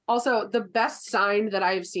Also, the best sign that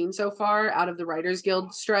I have seen so far out of the Writers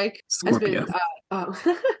Guild strike Scorpio.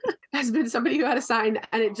 has been somebody who had a sign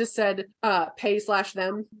and it just said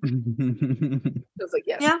pay/them. I was like,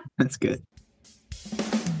 yes. Yeah. That's good.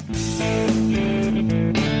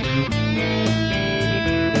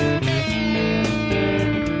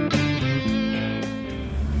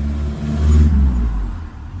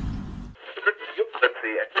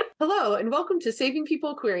 Hello, and welcome to Saving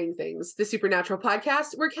People Querying Things, the supernatural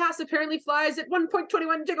podcast where Cass apparently flies at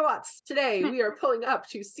 1.21 gigawatts. Today, we are pulling up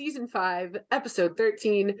to Season 5, Episode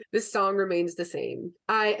 13, This Song Remains the Same.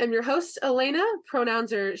 I am your host, Elena,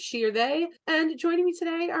 pronouns are she or they, and joining me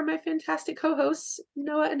today are my fantastic co-hosts,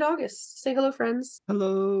 Noah and August. Say hello, friends.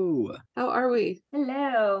 Hello. How are we?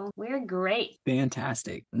 Hello. We're great.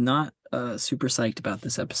 Fantastic. Not super psyched about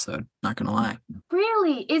this episode, not gonna lie.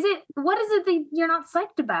 Really? What is it that you're not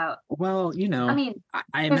psyched about? Well, you know, I mean,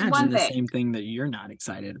 I there's imagine one the thing. same thing that you're not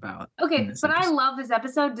excited about. Okay, in this but I episode. love this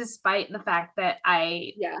episode despite the fact that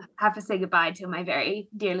I have to say goodbye to my very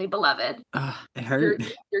dearly beloved. It hurt.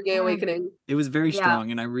 Your gay awakening. It was very Yeah.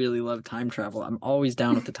 strong, and I really love time travel. I'm always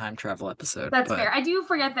down with the time travel episode. That's but fair. I do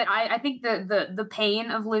forget that I think the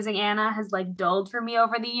pain of losing Anna has like dulled for me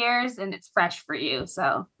over the years, and it's fresh for you,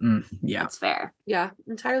 so yeah. that's fair. Yeah,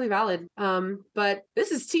 entirely valid. But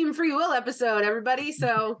this is Team Free Will episode, everybody.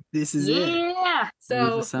 So This is it. Yeah.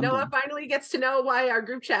 So assembled. Noah finally gets to know why our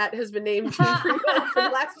group chat has been named Team Free Will for the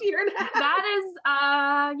last year and a half. That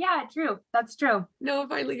is yeah, true. That's true. Noah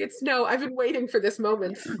finally gets to know. I've been waiting for this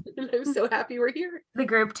moment. And I'm so happy we're here. The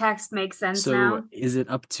group text makes sense So now. is it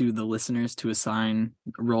up to the listeners to assign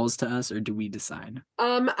roles to us, or do we decide?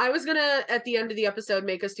 I was gonna at the end of the episode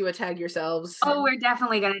make us do a tag yourselves. Oh, we're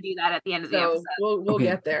definitely gonna do that at the end of the So episode. we'll Okay.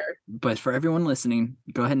 get there. But for everyone listening,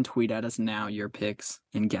 go ahead and tweet at us now your picks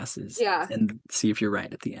and guesses. Yeah. And see if you're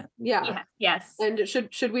right at the end. Yeah. Yes. And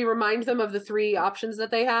should we remind them of the three options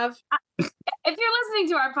that they have? If you're listening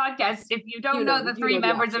to our podcast, if you don't know the three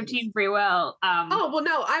members of Team Free Will, oh well,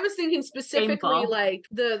 no, I was thinking specifically Shameful. like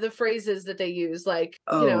the phrases that they use, like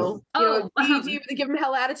Oh. do give him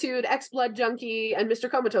hell attitude, ex-blood junkie, and Mr.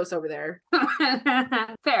 Comatose over there.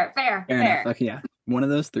 fair. Fair enough. Okay, yeah. One of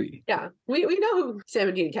those three. Yeah, we know who Sam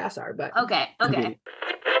and Dean and Cass are, but Okay.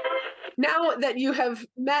 now that you have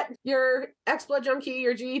met your ex-blood junkie,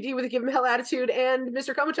 your GED with a give him hell attitude, and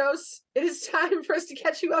Mr. Comatose, it is time for us to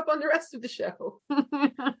catch you up on the rest of the show.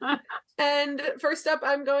 And first up,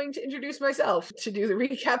 I'm going to introduce myself to do the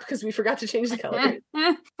recap because we forgot to change the color.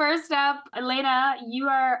 First up, Elena, you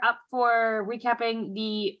are up for recapping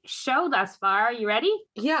the show thus far. Are you ready?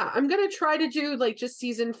 Yeah, I'm gonna try to do like just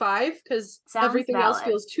season 5 because Sounds everything else valid.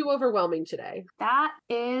 feels too overwhelming today. That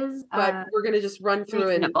is But we're gonna just run through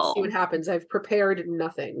and reasonable. see what happens. I've prepared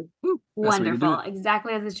nothing. Best way to do wonderful. it.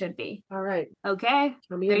 Exactly as it should be. All right. Okay.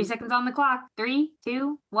 Count me 30 in. seconds on the clock. 3,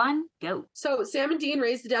 2, 1, go. So Sam and Dean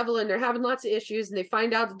raise the devil and they're having lots of issues and they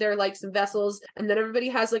find out that they're like some vessels and then everybody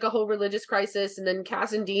has like a whole religious crisis and then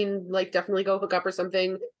Cass and Dean like definitely go hook up or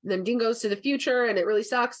something. And then Dean goes to the future and it really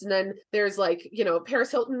sucks. And then there's like,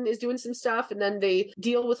 Paris Hilton is doing some stuff and then they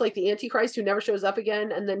deal with like the Antichrist who never shows up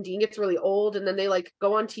again. And then Dean gets really old and then they like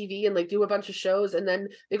go on TV and like do a bunch of shows and then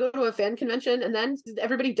they go to a fan convention and then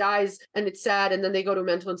everybody dies and it's sad. And then they go to a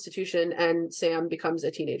mental institution and Sam becomes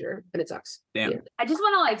a teenager and it sucks. Damn. Yeah. I just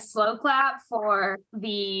want to like slow clap for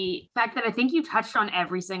the fact that I think you touched on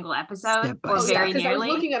every single episode Step by or step. very Because I was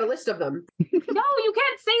nearly. looking at a list of them. No, you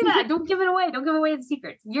can't say that. Don't give it away. Don't give away the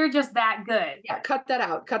secrets. You're just that good. Yeah, cut that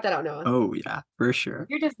out. Cut that out, Noah. Oh yeah, for sure.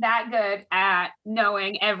 You're just that good at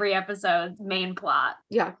knowing every episode's main plot.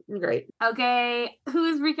 Yeah, great. Okay,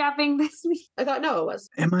 who's recapping this week? I thought Noah was.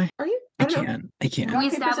 Am I? Are you? I don't know. can. I can. Rock, We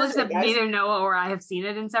paper, established scissors, that guys. neither Noah or I have seen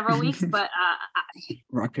it in several weeks, but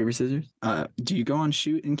Rock, paper, scissors. Do you go on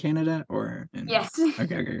shoot in Canada or? yes,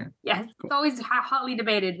 Okay. yes, Cool. it's always hotly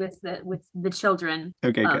debated with the children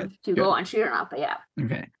Okay, good. to go on shoot or not. But yeah,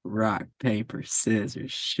 Okay. Rock, paper,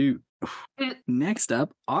 scissors, shoot. Next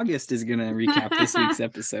up, August is gonna recap this week's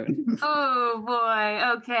episode. oh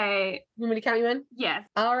boy. Okay, You want me to count you in? yes.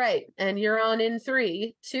 All right. And you're on in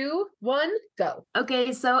 3, 2, 1, go.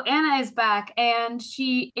 Okay, so Anna is back and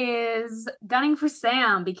she is gunning for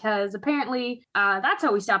Sam because apparently that's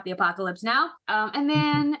how we stop the apocalypse now. And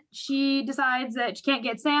then she decides that she can't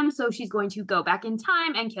get Sam, so she's going to go back in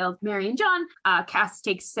time and kill Mary and John. Cass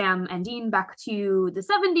takes Sam and Dean back to the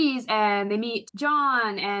 70s and they meet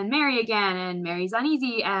John and Mary again, and and Mary's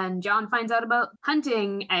uneasy, and John finds out about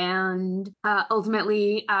hunting, and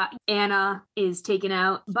ultimately Anna is taken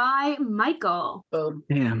out by Michael. Boom.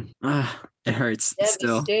 Damn. It hurts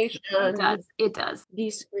still. Devastation. It does.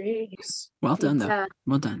 Disgrace. Well done, though.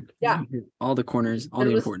 Well done. Yeah. All the corners, all And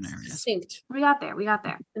the it was important areas. succinct. We got there.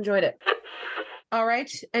 Enjoyed it. All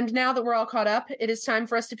right, and now that we're all caught up, it is time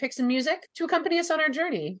for us to pick some music to accompany us on our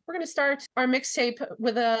journey. We're going to start our mixtape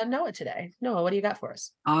with Noah today. Noah, what do you got for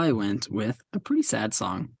us? I went with a pretty sad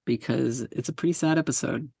song because it's a pretty sad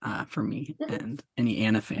episode for me and any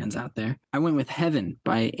Anna fans out there. I went with Heaven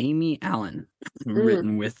by Amy Allen,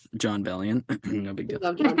 written with John Bellion. No big deal.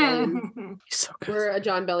 Love John Bellion. He's so good. We're a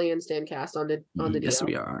John Bellion stan cast on the Yes, DL.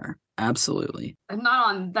 we are. Absolutely. Not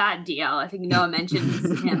on that DL. I think Noah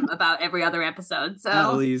mentions him about every other episode. So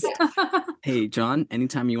At least. Hey, John,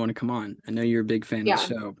 anytime you want to come on. I know you're a big fan of the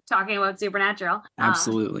show. Talking about Supernatural.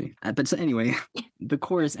 Absolutely. But so anyway, the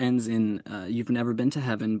chorus ends in, you've never been to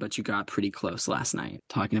heaven, but you got pretty close last night.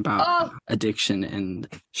 Talking about addiction and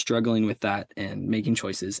struggling with that and making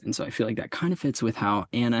choices. And so I feel like that kind of fits with how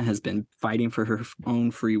Anna has been fighting for her own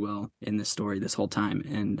free will in this story this whole time.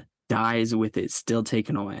 And dies with it still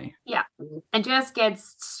taken away. Yeah. And just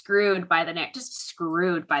gets screwed by the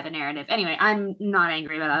narrative. Anyway, I'm not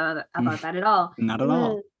angry about that at all. Not at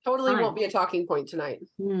all. Totally Fine. won't be a talking point tonight.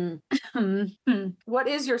 What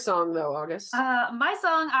is your song though, August? My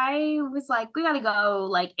song, I was like, we gotta go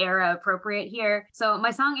like era appropriate here. So my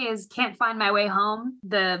song is Can't Find My Way Home,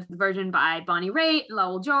 the version by Bonnie Raitt,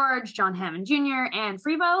 Lowell George, John Hammond Jr., and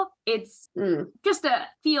Freebo. It's just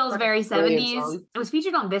feels very 70s. Song. It was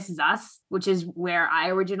featured on This Is Us, which is where I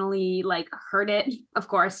originally like heard it, of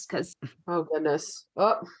course, because Oh goodness.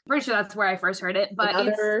 Oh, pretty sure that's where I first heard it. But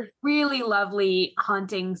another... it's really lovely,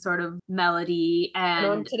 haunting sort of melody. And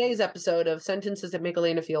on And today's episode of Sentences That Make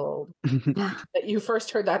Elena Feel Old, that you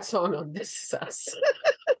first heard that song on This Is Us.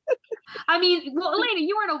 I mean, well, Elena,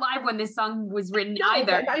 you weren't alive when this song was written No,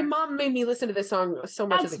 either. but my mom made me listen to this song so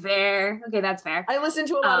much. That's fair. Okay, that's fair. I listen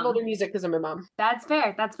to a lot of older music because of my mom. That's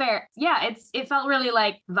fair. Yeah, it felt really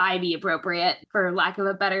like vibey appropriate, for lack of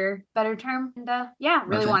a better term. And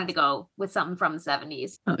really wanted to go with something from the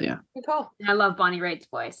 70s. Oh yeah. Good call. And I love Bonnie Raitt's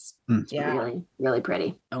voice. It's Yeah. really, really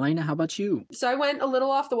pretty. Elena, how about you? So I went a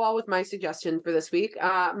little off the wall with my suggestion for this week.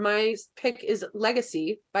 My pick is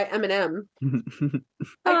Legacy by Eminem.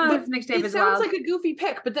 This mixtape It is sounds wild. like a goofy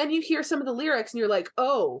pick, but then you hear some of the lyrics and you're like,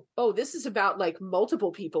 oh, this is about like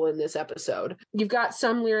multiple people in this episode. You've got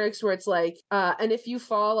some lyrics where it's like, and if you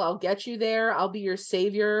fall, I'll get you there. I'll be your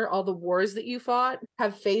savior. All the wars that you fought,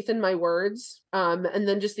 have faith in my words. And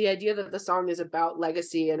then just the idea that the song is about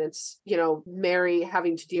legacy and it's, Mary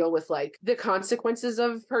having to deal with like the consequences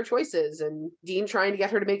of her choices and Dean trying to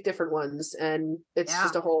get her to make different ones. And it's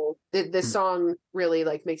just a whole, this song really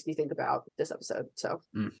like makes me think about this episode. So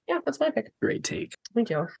yeah, that's my pick. Great take. Thank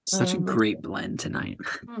you. Such a great blend tonight.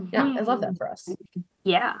 Yeah, I love that for us.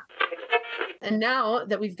 Yeah. And now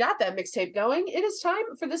that we've got that mixtape going, it is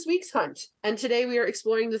time for this week's hunt. And today we are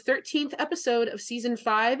exploring the 13th episode of season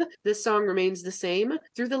 5. This song remains the same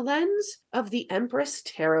through the lens of the Empress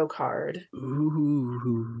Tarot card.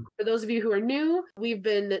 Ooh. For those of you who are new, we've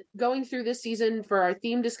been going through this season for our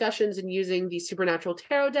theme discussions and using the Supernatural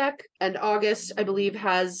Tarot deck. And August, I believe,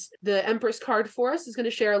 has the Empress card for us, is going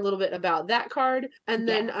to share a little bit about that card. And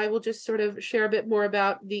then I will just sort of share a bit more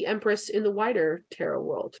about the Empress in the wider tarot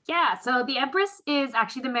world. Yeah, so the Empress is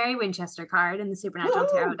actually the Mary Winchester card in the Supernatural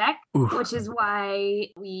Tarot deck, which is why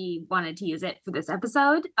we wanted to use it for this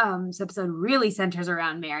episode. This episode really centers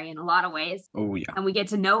around Mary in a lot of ways. Oh, yeah. And we get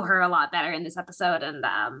to know her a lot better in this episode. And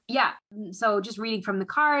so just reading from the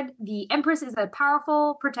card, the Empress is a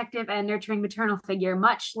powerful, protective, and nurturing maternal figure,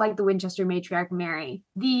 much like the Winchester matriarch Mary.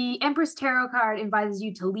 The Empress Tarot card advises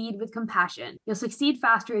you to lead with compassion. You'll succeed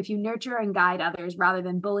faster if you nurture and guide others rather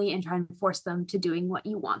than bully and try and force them to doing what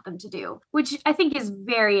you want them to do, which I think is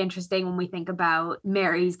very interesting when we think about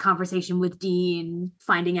Mary's conversation with Dean,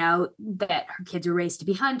 finding out that her kids were raised to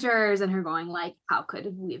be hunters and her going like, how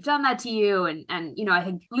could we have done that to you? And I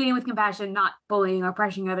think leading with compassion, not bullying or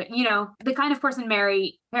pressuring other, the kind of person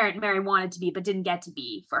Mary wanted to be but didn't get to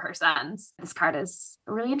be for her sons. This card is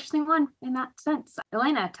a really interesting one in that sense.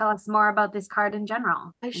 Elena, tell us more about this card in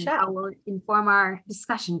general. I and shall. How will it inform our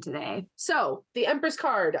discussion today? So the Empress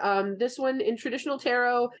card, this one in traditional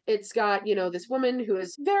tarot, it's got, this woman who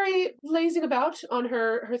is very lazing about on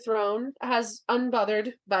her throne, has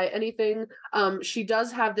unbothered by anything. She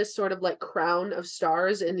does have this sort of like crown of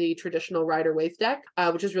stars in the traditional Rider-Waite deck,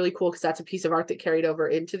 which is really cool because that's a piece of art that carried over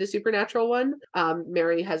into the supernatural one.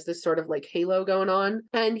 Mary has this sort of like halo going on.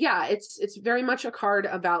 And yeah, it's very much a card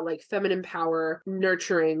about like feminine power,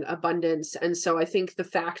 nurturing, abundance. And so I think the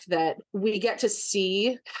fact that we get to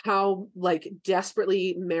see how like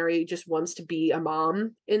desperately Mary just wants to be a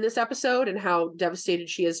mom in this episode, and how devastated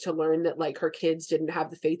she is to learn that like her kids didn't have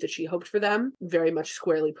the fate that she hoped for them, very much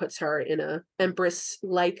squarely puts her in a empress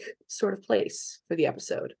like sort of place for the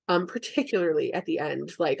episode. Particularly at the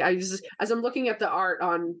end, like as I'm looking at the art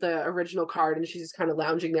on the original card and she's just kind of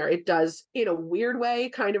lounging there, it does in a weird way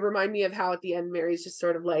kind of remind me of how at the end Mary's just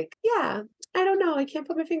sort of like, yeah, I don't know, I can't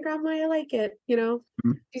put my finger on why I like it,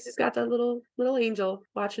 She's just got that little angel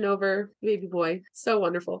watching over baby boy. So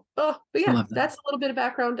wonderful. Oh, but yeah, that's a little bit of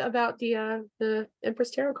background about the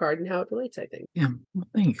Empress Tarot card and how it relates, I think. Yeah, well,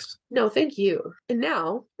 thanks. No, thank you. And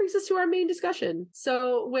now brings us to our main discussion.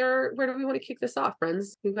 So where do we want to kick this off,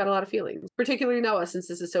 friends? We've got a lot of feelings, particularly Noah, since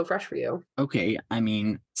this is so fresh for you. Okay, I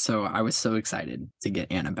mean, so I was so excited to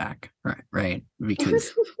get Anna back, right?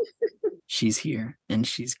 Because she's here and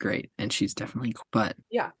she's great and she's definitely cool. But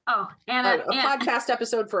yeah. Oh, Anna, a podcast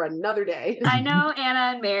episode for another day. I know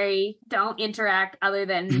Anna and Mary don't interact other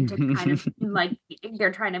than to kind of like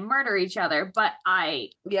they're trying to murder each other, but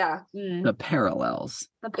the parallels.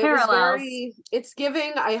 It's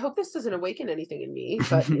giving. I hope this doesn't awaken anything in me,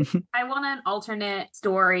 but I want an alternate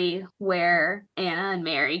story where Anna and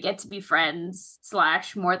Mary get to be friends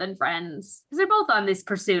 / more than friends, because they're both on this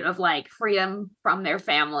pursuit of like freedom from their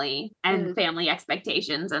family and family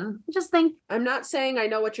expectations. And I just think, I'm not saying I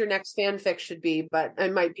know what your next fanfic should be, but I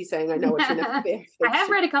might be saying I know what your next fanfic I have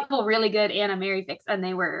read a couple really good Anna Mary fics and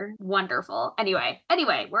they were wonderful. Anyway,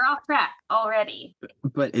 we're off track already.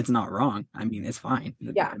 But it's not wrong. I mean, it's fine.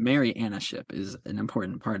 Yeah. The Mary Anna ship is an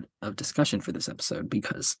important part of discussion for this episode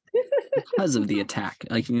because of the attack.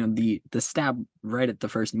 Like, the stab right at the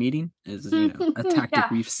first meeting is, a tactic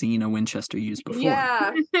we've seen a Winchester use before.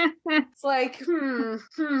 Yeah. It's like,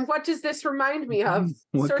 what does this remind me of?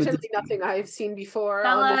 Certainly nothing I've seen before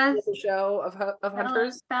on the show of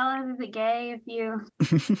Hunters. Fellas, is it gay if you...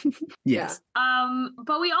 Yes.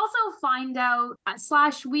 But we also find out,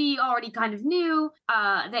 / we already kind of knew,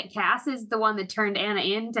 that Cass is the one that turned Anna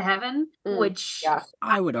into heaven, which... Yeah.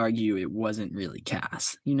 I would argue it wasn't really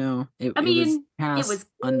Cass, It was Cass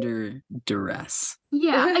under duress.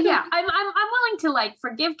 Yeah. I'm willing to like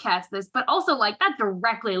forgive Cass this, but also like that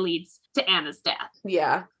directly leads to Anna's death.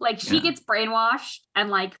 Yeah. Like she gets brainwashed and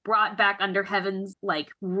like brought back under Heaven's like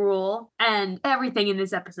rule, and everything in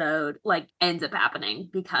this episode like ends up happening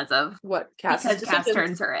because of what Cass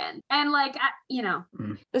turns her in. And like Cass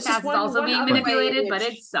is also being manipulated, but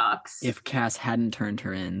it sucks. If Cass hadn't turned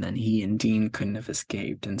her in, then he and Dean couldn't have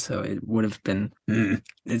escaped, and so it would have been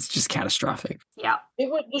it's just catastrophic. Yeah.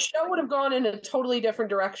 The show would have gone in a totally different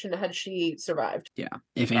direction had she survived. Yeah.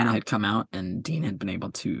 If Anna had come out and Dean had been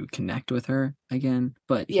able to connect with her again,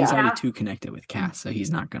 but he's already too connected with Cass, so he's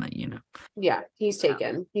not gonna, Yeah, he's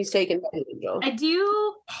taken. He's taken by the angel. I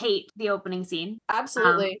do hate the opening scene.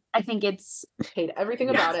 Absolutely. I think it's hate everything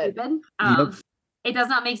about it. It does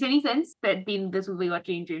not make any sense that this would be what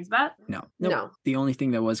Jean dreams about. No. The only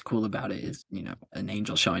thing that was cool about it is, an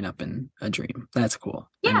angel showing up in a dream. That's cool.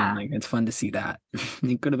 Yeah. I mean, it's fun to see that.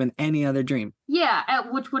 It could have been any other dream. Yeah,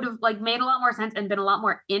 which would have like made a lot more sense and been a lot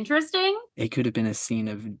more interesting. It could have been a scene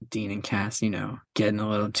of Dean and Cass, getting a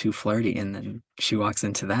little too flirty, and then she walks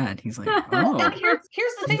into that. He's like, oh. And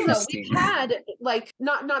here's the thing though, we had like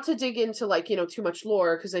not to dig into like, too much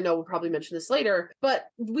lore, because I know we'll probably mention this later, but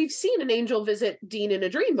we've seen an angel visit Dean in a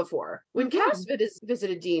dream before. When Cass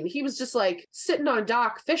visited Dean, he was just like sitting on a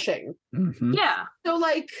dock fishing. Mm-hmm. Yeah. So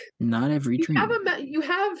like not every dream. You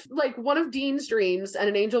have like one of Dean's dreams and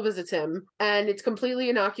an angel visits him and it's completely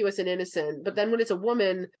innocuous and innocent. But then when it's a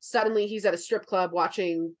woman, suddenly he's at a strip club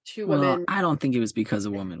watching two women. I don't think it was because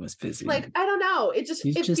a woman was visiting. Like, I don't know. It just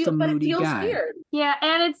a moody guy. Weird. Yeah,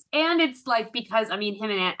 and it's like because I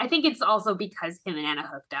think it's also because him and Anna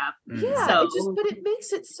hooked up. Yeah, but it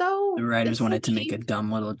makes it so the writers wanted to make a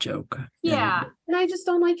dumb little joke. Yeah. And I just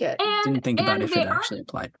don't like it. Didn't think about if it actually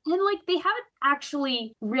applied. And like they haven't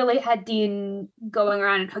actually really had Dean going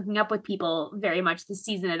around and hooking up with people very much this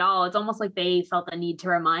season at all. It's almost like they felt the need to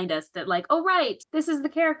remind us that like, oh right, this is the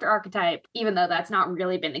character archetype, even though that's not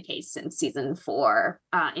really been the case since season 4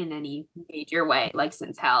 in any major way, like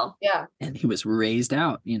since Hell. Yeah. And he was raised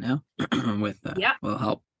out, with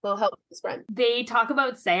help. He'll help his friend. They talk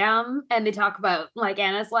about Sam and they talk about like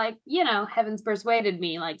Anna's like, heaven's persuaded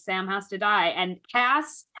me, like Sam has to die. And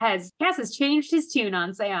Cass has changed his tune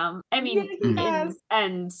on Sam. I mean,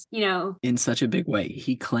 and in such a big way.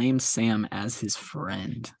 He claims Sam as his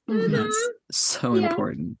friend. And that's so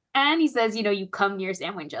important. And he says, you come near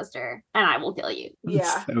Sam Winchester and I will kill you. Yeah.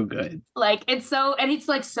 It's so good. Like, it's so, and it's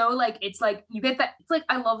like, so like, it's like, you get that. It's like,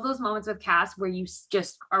 I love those moments with Cass where you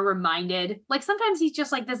just are reminded, like, sometimes he's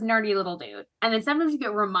just like this nerdy little dude. And then sometimes you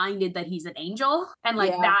get reminded that he's an angel. And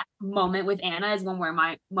like that moment with Anna is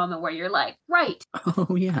my moment where you're like, right.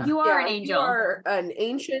 Oh, yeah. You are an angel. You are an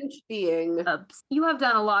ancient being. You have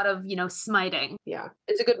done a lot of, smiting. Yeah.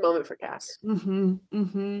 It's a good moment for Cass.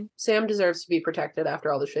 Sam deserves to be protected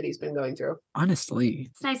after all the shit he's been going through. Honestly.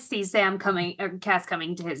 It's nice to see Cass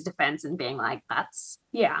coming to his defense and being like, that's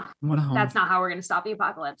not how we're going to stop the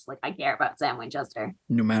apocalypse. Like, I care about Sam Winchester.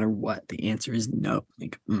 No matter what, the answer is no.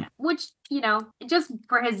 Like, Which, just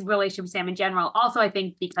for his relationship with Sam in general. Also, I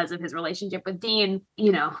think because of his relationship with Dean,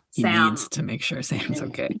 he Sam needs to make sure Sam's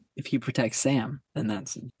okay. If he protects Sam, then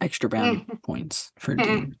that's extra brownie points for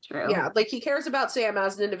Dean. True. Yeah, like he cares about Sam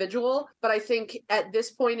as an individual, but I think at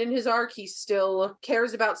this point in his arc, he still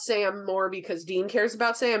cares about Sam more because Dean cares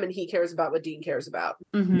about Sam and he cares about what Dean cares about.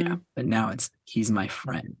 Yeah, but now he's my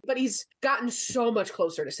friend. But he's gotten so much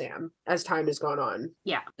closer to Sam as time has gone on.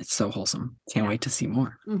 Yeah. It's so wholesome. Can't wait to see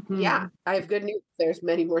more. Yeah, I have good news. There's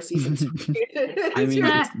many more seasons. I mean,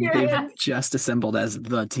 they've just assembled as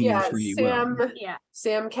the team for you.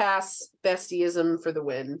 Sam Cass bestieism for the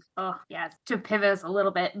win. Oh, yes. To pivot us a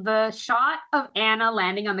little bit, the shot of Anna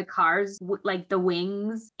landing on the cars, like the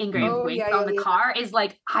wings, engraved wings on the car is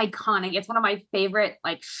like iconic. It's one of my favorite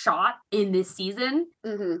like shot in this season.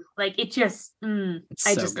 Like it just, I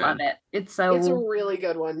just love it. It's a really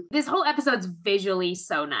good one. This whole episode's visually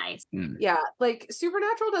so nice. Yeah, like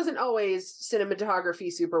Supernatural doesn't always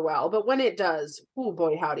cinematography super well, but when it does, oh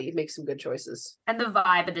boy howdy, it makes some good choices. And the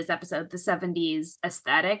vibe of this episode, the 70s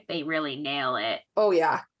aesthetic, they really nail it. Oh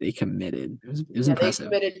yeah. They committed. It was impressive.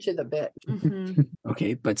 They committed to the bit.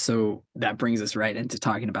 Okay, but so that brings us right into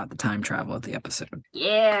talking about the time travel of the episode.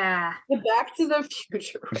 Yeah. The Back to the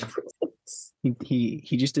Future reference.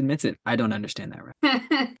 He just admits it. I don't understand that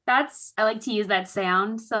right. I like to use that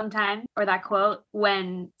sound sometimes, or that quote,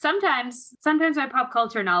 when sometimes my pop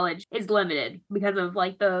culture knowledge is limited because of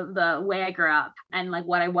like the way I grew up and like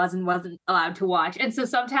what I wasn't allowed to watch. And so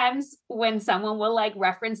sometimes when someone will like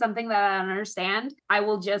reference something that I don't understand, I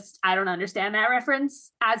don't understand that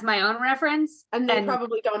reference as my own reference. And they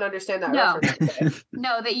probably don't understand that reference.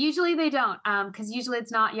 No, usually they don't. Because usually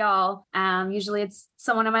it's not y'all. Usually it's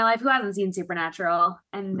someone in my life who hasn't seen Supernatural,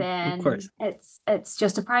 and then it's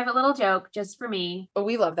just a private little joke just for me. But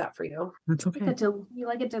we love that for you. That's okay. You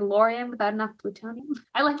like a DeLorean without enough plutonium?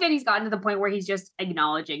 I like that he's gotten to the point where he's just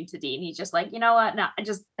acknowledging to Dean. He's just like, you know what? No,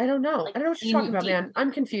 I don't know. Like, I don't know what you're talking about, man.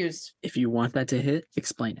 I'm confused. If you want that to hit,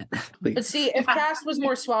 explain it. Please. But see, if Cass was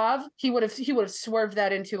more suave, he would have swerved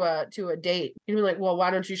that into a date. He'd be like, well,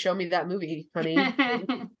 why don't you show me that movie, honey?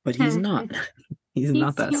 But he's not. He's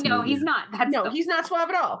not that smooth. No, he's not. He's not suave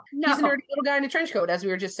at all. No. He's a nerdy little guy in a trench coat, as we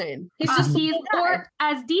were just saying. Or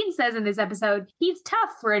as Dean says in this episode, he's tough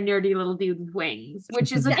for a nerdy little dude with wings,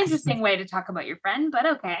 which is an interesting way to talk about your friend, but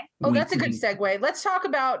okay. Oh, that's a good segue. Let's talk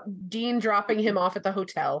about Dean dropping him off at the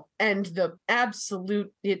hotel and the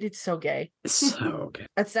absolute, it's so gay. It's so gay.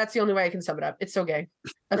 That's the only way I can sum it up. It's so gay.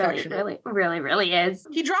 Really is.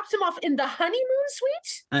 He drops him off in the honeymoon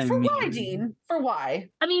suite? Why, Dean? For why?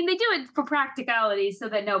 I mean, they do it for practicality so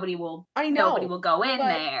that nobody will go in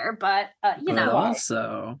there, but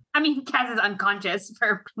also, I mean, Kaz is unconscious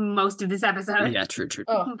for most of this episode. Yeah, true.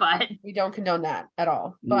 Oh, but we don't condone that at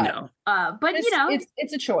all. But no. But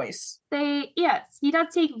it's a choice. He does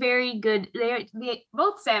take very good. They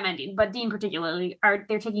both Sam and Dean, but Dean particularly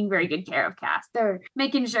they're taking very good care of Cass. They're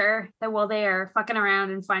making sure that while they are fucking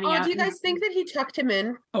around and finding out. Do you guys think that he tucked him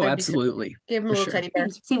in? Oh, absolutely. Gave him a little teddy bear.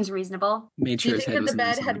 Seems reasonable. Made sure his head was. Do you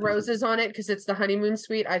think that the bed had roses on it because it's the honeymoon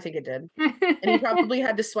suite? I think it did. And he probably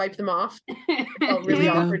had to swipe them off. It felt really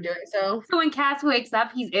awkward doing so. So when Cass wakes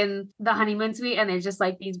up, he's in the honeymoon suite, and there's just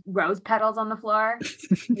like these rose petals on the floor.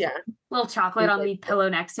 Yeah. Little chocolate on the pillow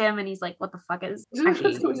next to him, and he's like, "What the fuck is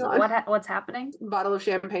what's happening?" Bottle of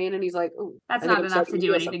champagne, and he's like, "Oh, that's not enough to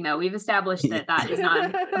do anything, though. We've established that is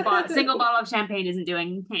not a single bottle of champagne isn't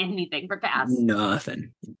doing anything for Cass.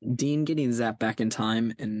 Nothing. Dean getting zapped back in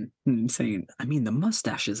time and saying, "I mean, the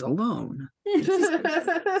mustaches alone."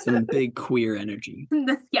 Some big queer energy.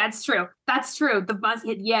 Yeah, it's true. That's true.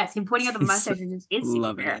 Yes, him pointing out the mustaches is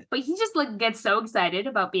loving super. it. But he just gets so excited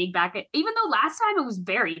about being back. Even though last time it was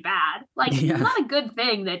very bad. dad. Like, Yeah. not a good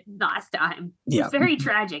thing that last time. Yeah. It's very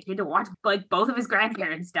tragic. He had to watch like both of his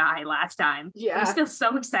grandparents die last time. Yeah. I'm still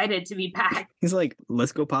so excited to be back. He's like,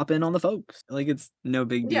 let's go pop in on the folks. Like, it's no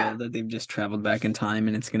big deal Yeah. that they've just traveled back in time,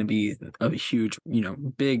 and it's going to be a huge,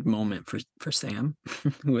 big moment for Sam,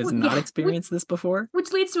 who has Well, not yeah. experienced this before.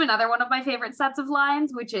 Which leads to another one of my favorite sets of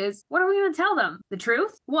lines, which is, what are we going to tell them? The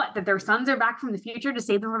truth? What, that their sons are back from the future to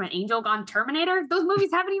save them from an angel gone Terminator? Those movies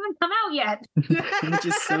haven't even come out yet. Which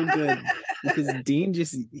is so good because Dean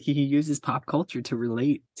he uses pop culture to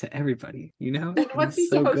relate to everybody, And what's he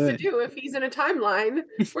It's so supposed good. to do if he's in a timeline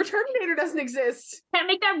where Terminator doesn't exist? Can't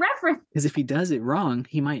make that reference. Because if he does it wrong,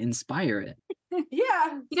 he might inspire it.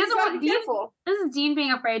 Yeah. He doesn't gotta want be Dean. careful. This is Dean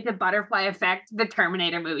being afraid to butterfly affect the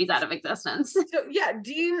Terminator movies out of existence. So yeah,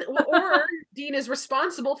 Dean or Dean is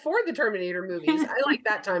responsible for the Terminator movies. I like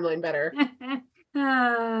that timeline better.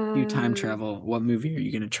 You time travel, what movie are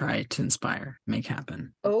you going to try to make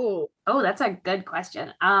happen? Oh, that's a good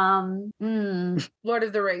question. Lord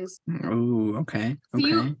of the Rings. Oh, okay.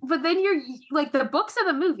 So but then you're like the books or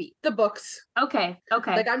the movie? The books. Okay.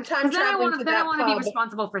 Like I'm time 'Cause then I traveling want to then I that want to be pub.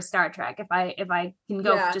 responsible for Star Trek if I can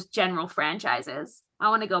go for just general franchises. I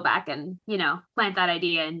want to go back and, plant that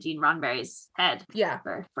idea in Gene Roddenberry's head. Yeah.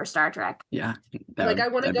 For Star Trek. Yeah. I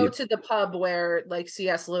want to go to the pub where like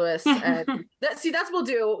C.S. Lewis and that's what we'll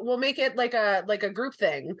do. We'll make it like a group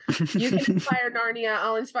thing. You can inspire Narnia.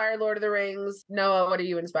 I'll inspire Lord of the Rings. Noah, what are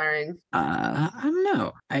you inspiring? I don't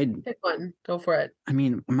know. Pick one. Go for it. I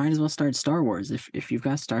mean, I might as well start Star Wars. If you've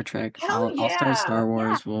got Star Trek, Hell I'll start yeah. Star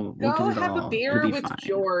Wars. We'll Go get it have all. a beer It'll be with fine.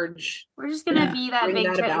 George. We're just gonna Yeah. be that Bring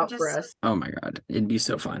big that about for us. Oh my god, it'd be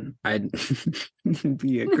so fun. It'd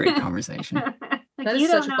be a great conversation. Like, That you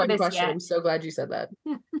is don't such a know fun this question. yet. I'm so glad you said that.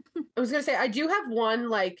 I was gonna say I do have one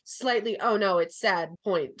like slightly it's sad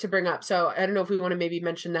point to bring up. So I don't know if we want to maybe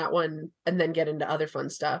mention that one and then get into other fun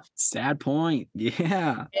stuff. Sad point.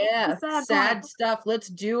 Yeah. Yeah, Sad sad point. stuff. Let's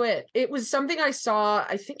do it. It was something I saw,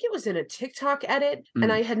 I think it was in a TikTok edit,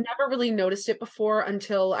 and I had never really noticed it before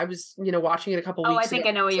until I was, watching it a couple weeks ago. I think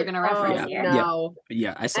I know what you're gonna reference here. No.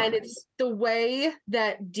 Yeah, I saw And it. it's the way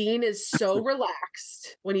that Dean is so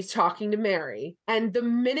relaxed when he's talking to Mary. And the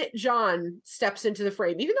minute John steps into the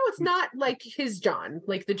frame, even though it's not like his John,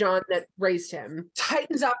 like the John that raised him,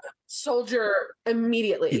 tightens up soldier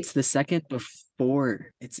immediately. It's the second before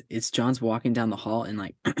it's John's walking down the hall and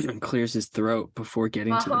like clears his throat before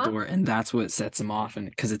getting to the door, and that's what sets him off, and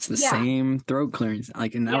because it's the same throat clearance,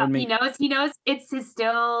 like, and that would make he knows it's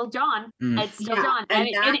still John. It's still John, and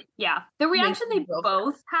the reaction they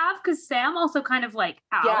both have, because Sam also kind of like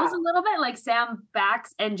howls a little bit, like Sam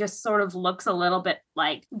backs and just sort of looks a little bit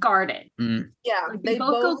like guarded. Yeah, like, they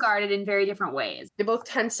both go guarded in very different ways. They both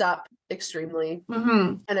tense up extremely,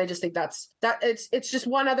 and I just think that it's just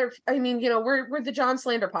one other. I mean, we're the John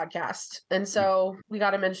Slander podcast, and so we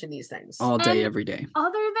got to mention these things all day, every day.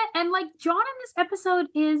 Other than and like John in this episode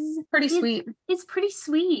is pretty sweet. It's pretty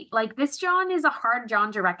sweet. Like this John is a hard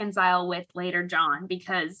John to reconcile with later John,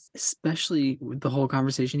 because especially with the whole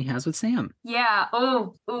conversation he has with Sam. Yeah.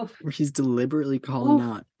 Oh, oof. Where he's deliberately calling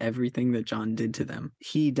out everything that John did to them.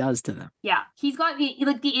 He does to them. Yeah. He's got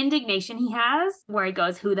the indignation he has where he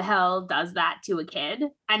goes, who the hell does that to a kid?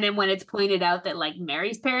 And then when it's pointed out that like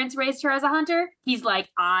Mary's parents raised her as a hunter, he's like,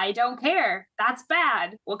 I don't care. That's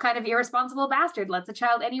bad. What kind of irresponsible bastard lets a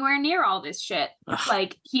child anywhere near all this shit?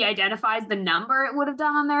 Like he identifies the number it would have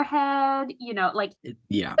done on their head,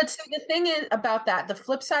 yeah. But so the thing is about that, the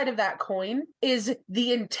flip side of that coin is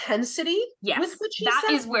the intensity with which he that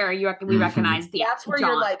says is where we recognize the that's where John.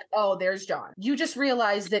 You're like, oh, there's John. You just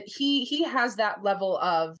realize that he has that level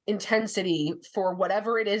of intensity for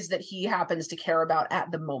whatever it is that he happens to care about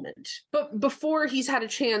at the moment. But before he's had a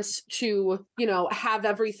chance to, have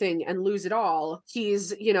everything and lose it all,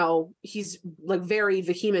 he's like very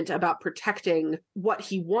vehement about protecting what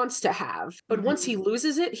he wants to have. But once he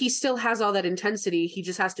loses it, he still has all that intensity. He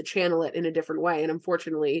just has to channel it in a different way. And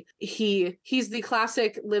unfortunately, he's the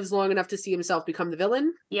classic lives long enough to see himself become the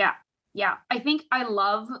villain. Yeah. Yeah, I think I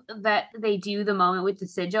love that they do the moment with the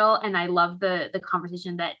sigil, and I love the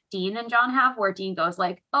conversation that Dean and John have where Dean goes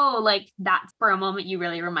like, oh, like that for a moment you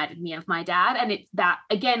really reminded me of my dad. And it's that,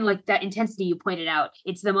 again, like that intensity you pointed out.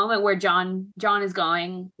 It's the moment where John is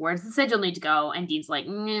going, where does the sigil need to go? And Dean's like,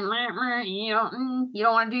 you don't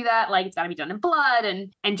want to do that. Like, it's got to be done in blood.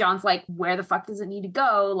 And John's like, where the fuck does it need to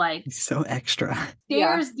go? Like, he's so extra.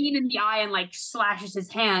 Stares Dean in the eye and like slashes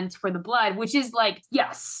his hand for the blood, which is like,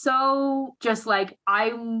 so just like,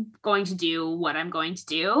 I'm going to do what I'm going to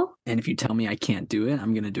do. And if you tell me I can't do it,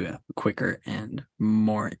 I'm going to do it quicker and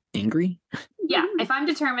more angry. Yeah, if I'm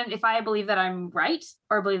determined, if I believe that I'm right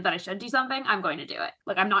or believe that I should do something, I'm going to do it.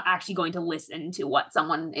 Like, I'm not actually going to listen to what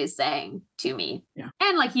someone is saying to me. Yeah.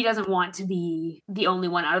 And like, he doesn't want to be the only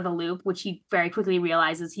one out of the loop, which he very quickly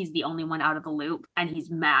realizes he's the only one out of the loop. And he's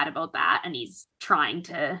mad about that. And he's trying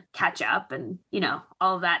to catch up and, you know,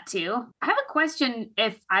 all of that too. I have a question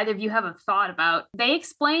if either of you have a thought about, they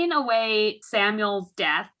explain away Samuel's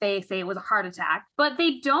death. They say it was a heart attack, but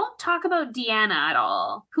they don't talk about Deanna at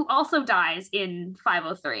all, who also dies in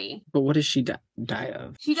 503. But what does she die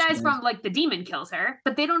of? She dies from, like, the demon kills her,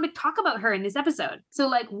 but they don't talk about her in this episode. So,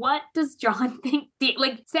 like, what does John think?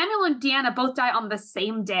 Like, Samuel and Deanna both die on the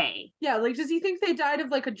same day. Yeah, like, does he think they died of,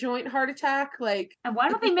 like, a joint heart attack? Like, and why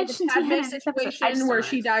don't they mention Deanna in this situation where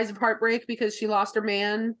she dies of heartbreak because she lost her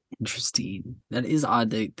man? Interesting. That is odd.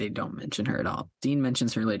 They don't mention her at all. Dean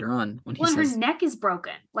mentions her later on when he says... her neck is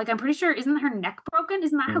broken. Like, I'm pretty sure, isn't her neck broken?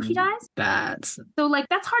 Isn't that how she dies? That's... So, like,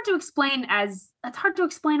 that's hard to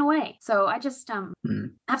explain away. So I just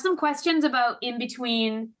have some questions about in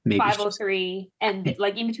between 503 and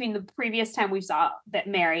like in between the previous time we saw that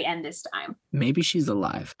Mary and this time. Maybe she's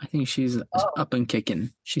alive. I think she's up and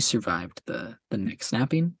kicking. She survived the neck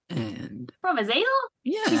snapping and from Azazel?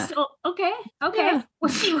 Yeah. She's still okay. Yeah.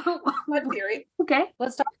 What theory? Okay.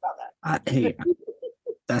 Let's talk about that. Hey,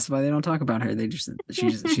 that's why they don't talk about her. They just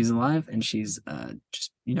she's alive and she's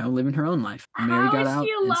just, you know, living her own life. Mary got out,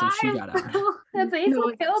 and so she got out.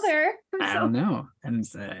 Azazel killed her. I don't know. And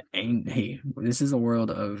it's hey, this is a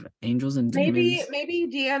world of angels and demons. Maybe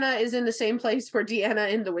Deanna is in the same place where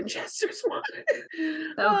Deanna in the Winchesters one.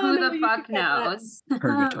 So who the fuck knows?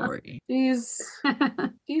 Purgatory. She's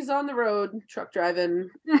on the road truck driving.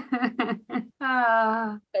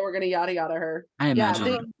 So we're gonna yada yada her. I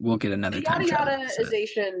imagine we'll get another time. Yada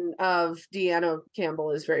yadaization of Deanna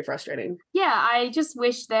Campbell is very frustrating. Yeah, I just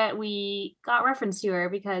wish that we got reference to her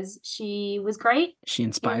because she was great. She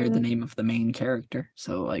inspired the name of the main character.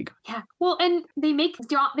 So like, yeah. Well, and they make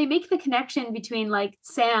the connection between like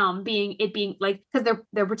Sam being like, because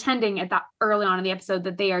they're pretending at that early on in the episode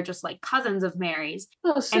that they are just like cousins of Mary's.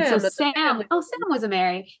 Oh, Sam. And so Sam was a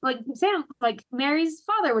Mary. Like Sam, like Mary's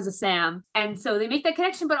father was a Sam. And so they make that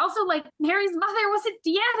connection, but also like Mary's mother wasn't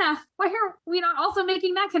Deanna. Why are we not also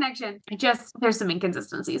making that connection? There's some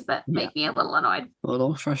inconsistencies that make me a little annoyed. A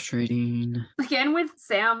little frustrating. Again with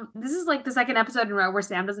Sam, this is like the second episode in a row where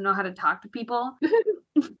Sam doesn't know how to talk to people.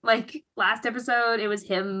 Like last episode, it was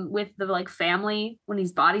him with the like family when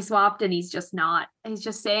he's body swapped and he's just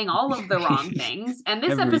saying all of the wrong things. And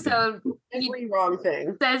this episode, every wrong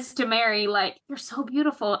thing says to Mary, like, you're so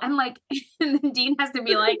beautiful. And like, and then Dean has to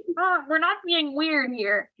be like, oh, we're not being weird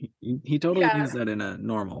here. He totally means that in a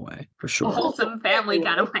normal way, for sure. A wholesome family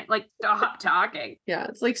kind of way, like, stop talking. Yeah,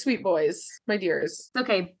 it's like sweet boys, my dears. It's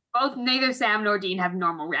okay. Both neither Sam nor Dean have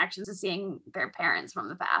normal reactions to seeing their parents from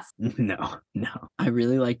the past. No. I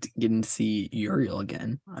really liked getting to see Uriel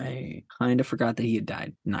again. I kind of forgot that he had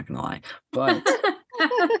died, not gonna lie. But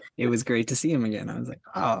it was great to see him again. I was like,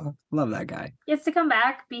 oh, love that guy. He gets to come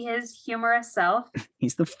back, be his humorous self.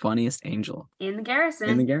 He's the funniest angel. In the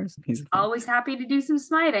garrison. He's always happy to do some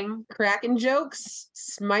smiting. Cracking jokes,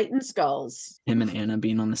 smiting skulls. Him and Anna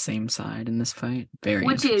being on the same side in this fight.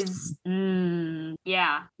 Which is,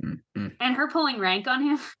 yeah. Mm-hmm. And her pulling rank on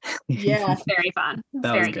him. Yeah. Very fun.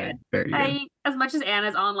 That very was good. Very good. As much as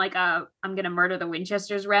Anna's on like I'm gonna murder the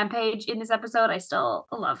Winchesters rampage in this episode, I still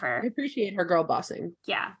love her. I appreciate her girl bossing.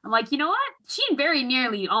 Yeah. I'm like, you know what? She very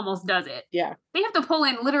nearly almost does it. Yeah. They have to pull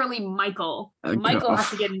in literally Michael. Michael has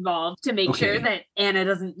to get involved to make sure that Anna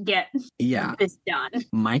doesn't get this done.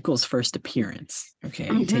 Michael's first appearance. Okay.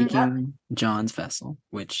 Taking John's vessel,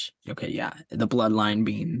 which, the bloodline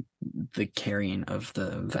being the carrying of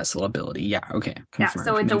the vessel ability. Yeah. Okay. Confirmed.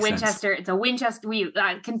 Yeah. So it's a Winchester. Sense. It's a Winchester.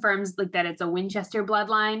 Confirms like that it's a Winchester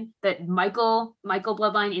bloodline. That Michael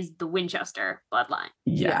bloodline is the Winchester bloodline.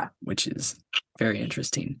 Yeah. Which is very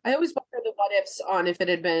interesting. I always wonder the what ifs on if it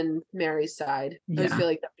had been Mary's side. I always feel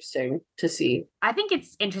like interesting to see. I think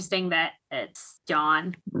it's interesting that it's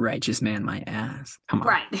John. Righteous man, my ass. Come on.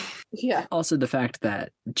 Right. Yeah. Also, the fact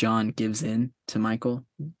that John gives in to Michael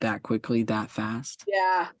that quickly, that fast.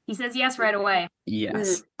 Yeah. He says yes right away.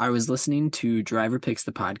 Yes. I was listening to Driver Picks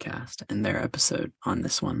the podcast and their episode on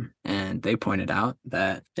this one, and they pointed out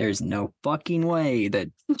that there's no fucking way that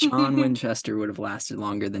John Winchester would have lasted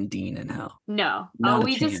longer than Dean in hell. No. Not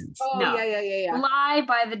a chance. No. Yeah.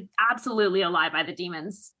 Absolutely a lie by the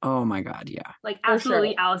demons. Oh my God, yeah. Like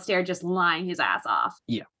absolutely Alistair just lying his ass off.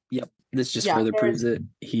 Yeah. Yep. This just Yeah, further there's- proves it.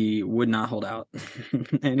 He would not hold out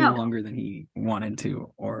any No. longer than he wanted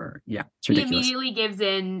to, or it's He ridiculous. immediately gives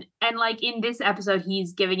in, and like in this episode,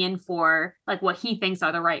 he's giving in for like what he thinks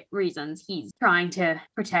are the right reasons. He's trying to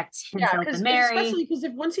protect himself and Mary. especially because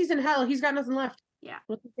if once he's in hell, he's got nothing left. Yeah.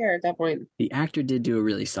 What's the care at that point? The actor did do a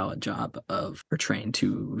really solid job of portraying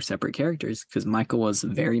two separate characters, because Michael was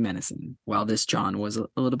very menacing, while this John was a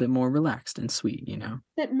little bit more relaxed and sweet,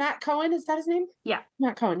 That Matt Cohen, is that his name? Yeah.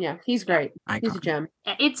 Matt Cohen, yeah. He's great. He's a Icon. gem.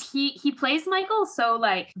 It's he plays Michael so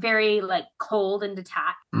like very like cold and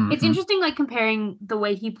detached. It's Mhm. interesting like comparing the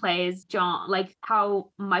way he plays John, like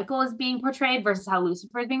how Michael is being portrayed versus how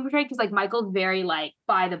Lucifer is being portrayed, because like Michael's very like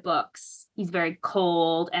by the books. He's very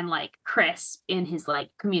cold and like crisp in his like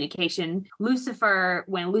communication. Lucifer,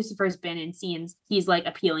 when Lucifer's been in scenes, he's like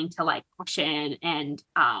appealing to like passion and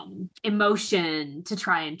emotion to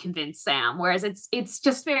try and convince Sam. Whereas it's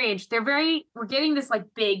just very interesting. We're getting this like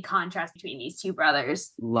big contrast between these two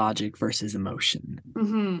brothers. Logic versus emotion.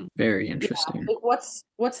 Mm-hmm. Very interesting. Like,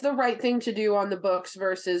 what's the right thing to do on the books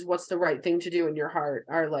versus what's the right thing to do in your heart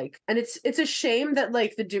are like, and it's a shame that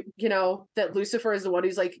like that Lucifer is the one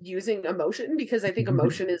who's like using emotion, because I think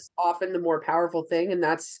emotion is often the more powerful thing, and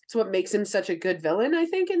that's what makes him such a good villain, I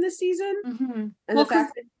think, in this season. Mm-hmm. And the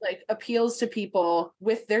fact that he, like, appeals to people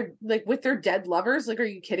with their dead lovers, like, are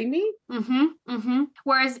you kidding me? Mm-hmm. Mm-hmm.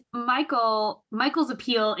 Whereas Michael's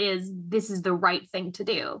appeal is this is the right thing to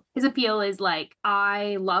do. His appeal is like,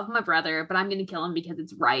 I love my brother, but I'm going to kill him because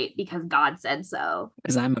it's right, because God said so.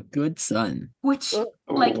 Because I'm a good son. Which,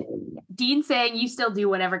 like, Dean saying you still do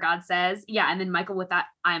whatever God says. Yeah. And then Michael with that,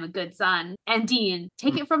 I'm a good son. And Dean,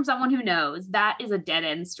 take it from someone who knows that is a dead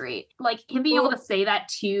end street. Like him being able to say that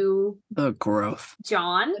to The growth.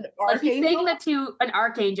 John. Like he's saying that to an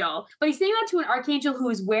archangel, but he's saying that to an archangel who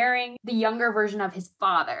is wearing the younger version of his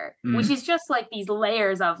father, which is just like these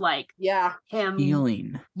layers of like him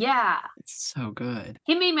Healing. Yeah. It's so good.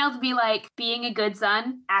 Him being able to be like being a good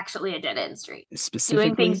son, actually a dead end street. Specifically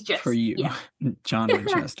doing things just for you, John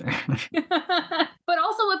Winchester. But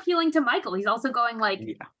also appealing to Michael. He's also going like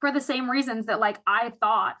for the same reasons that like I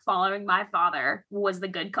thought following my father was the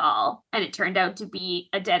good call, and it turned out to be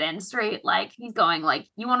a dead end street. Like he's going like,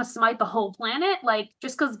 you want to smite the whole planet like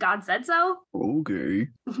just because God said so? Okay.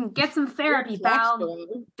 Get some therapy, pal.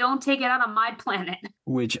 Don't take it out on my planet.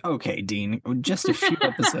 Which, okay, Dean, just a few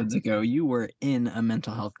episodes ago, you were in a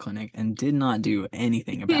mental health clinic and did not do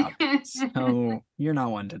anything about it. So you're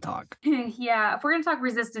not one to talk. Yeah, if we're going to talk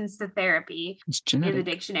resistance to therapy It's genetic. in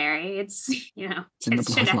the dictionary, it's, it's in the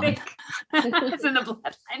genetic. It's in the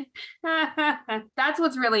bloodline. That's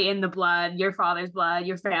what's really in the blood, your father's blood,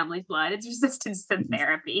 your family's blood. It's resistance to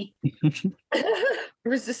therapy.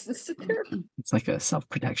 Resistance to therapy. It's like a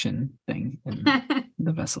self-protection thing in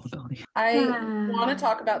the vessel ability. I want to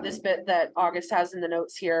talk about this bit that August has in the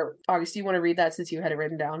notes here. August, do you want to read that since you had it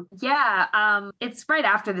written down? Yeah, it's right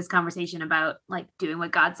after this conversation about like doing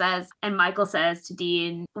what God says, and Michael says to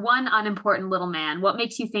Dean, "One unimportant little man, what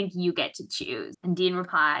makes you think you get to choose?" And Dean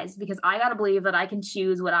replies, "Because I gotta believe that I can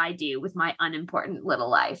choose what I do with my unimportant little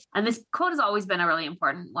life." And this quote has always been a really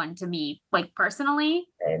important one to me, like personally.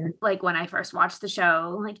 Like when I first watched the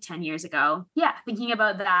show like 10 years ago, thinking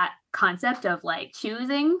about that concept of like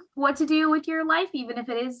choosing what to do with your life, even if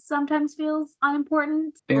it is sometimes feels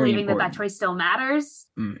unimportant, believing that choice still matters,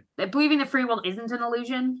 believing that free will isn't an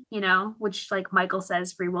illusion, which like Michael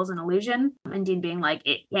says free will is an illusion, and Dean being like,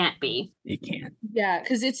 it can't be. It can't. Yeah,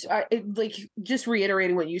 because it's like just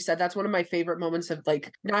reiterating what you said, that's one of my favorite moments of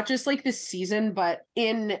like not just like this season, but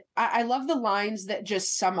I love the lines that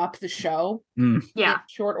just sum up the show in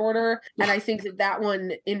short order. And I think that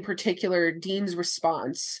one in particular, Dean's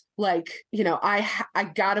response, like,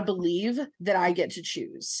 I gotta believe that I get to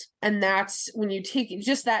choose. And that's when you take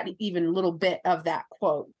just that even little bit of that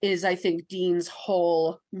quote is, I think, Dean's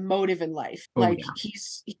whole motive in life. He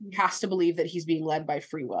has to believe that he's being led by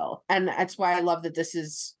free will. And that's why I love that this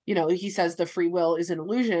is, he says the free will is an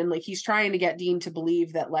illusion. Like he's trying to get Dean to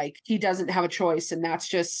believe that like he doesn't have a choice. And that's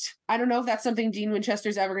just, I don't know if that's something Dean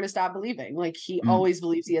Winchester's ever going to stop believing. Like he always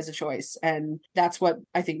believes he has a choice. And that's what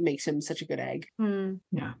I think makes him such a good egg.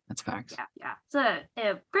 Yeah, that's facts. Yeah. It's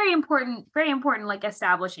a very important like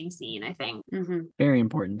establishing scene, I think. Very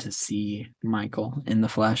important to see Michael in the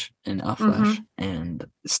flesh and a flesh, and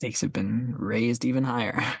the stakes have been raised even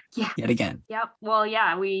higher. Yet again. Yep. Well,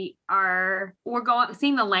 yeah, we're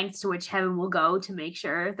seeing the lengths to which heaven will go to make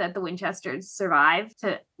sure that the Winchesters survive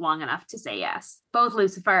to long enough to say yes. Both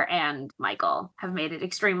Lucifer and Michael have made it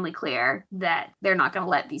extremely clear that they're not going to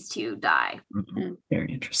let these two die.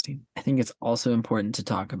 Very interesting. I think it's also important to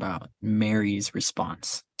talk about Mary's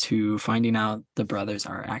response to finding out the brothers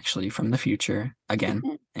are actually from the future again.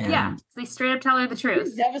 And Yeah, they straight up tell her the truth.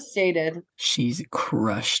 She's devastated. she's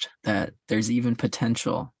crushed that there's even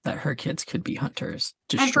potential that her kids could be hunters.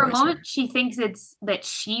 And for a Destroys moment, her. she thinks it's that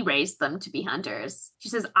she raised them to be hunters. She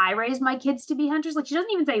says, I raised my kids to be hunters. Like, she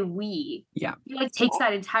doesn't even say we. Yeah. She, like, takes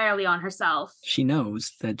that entirely on herself. She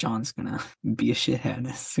knows that John's gonna be a shithead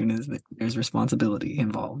as soon as there's responsibility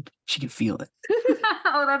involved. She can feel it.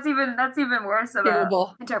 Oh, that's even worse of a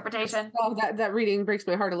Terrible. interpretation. Oh, that reading breaks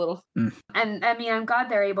my heart a little. And I mean, I'm glad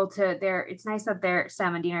they're able to. It's nice that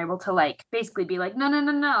Sam and Dean are able to like basically be like,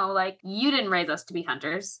 no, like you didn't raise us to be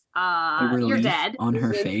hunters. The You're relief dead. on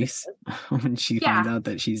her face when she Yeah. finds out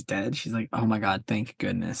that she's dead. She's like, "Oh my god, thank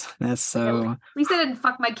goodness." That's so. At least I didn't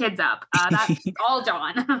fuck my kids up. That's all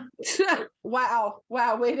John. Wow.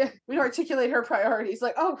 Way to articulate her priorities.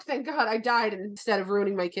 Like, oh, thank God I died instead of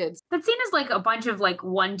ruining my kids. That scene is like a bunch of like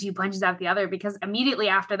 1-2 punches after the other because immediately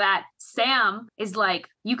after that, Sam is like,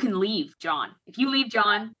 you can leave, John. If you leave,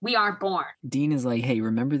 John, we aren't born. Dean is like, "Hey,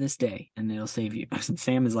 remember this day, and it'll save you." And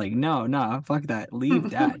Sam is like, "No, fuck that. Leave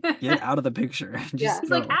Dad. Get out of the picture." Just Yeah. He's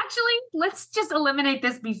go. like, actually, let's just eliminate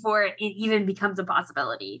this before it even becomes a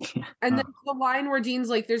possibility. And Oh. then the line where Dean's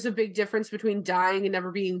like, there's a big difference between dying and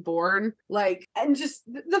never being born. Like, and just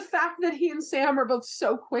the fact that he and Sam are both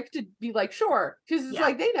so quick to be like, sure. Because it's Yeah.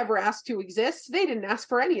 like, they never asked to exist. They didn't ask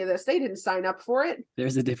for any of this. They didn't sign up for it.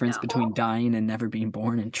 There's a difference No. between dying and never being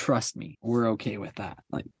born, and trust me, we're okay with that.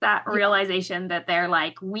 Like, That realization that they're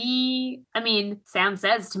like, Sam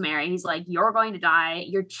says to Mary, he's like, you're going to die.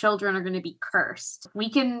 Your children are going to be cursed. We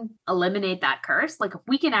can eliminate that curse. Like, if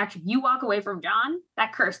we can actually, you walk away from John,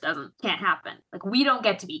 that curse can't happen. Like, we don't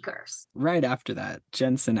get to be cursed. right after that,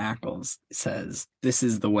 Jensen Ackles says, "This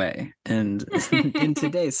is the way." And in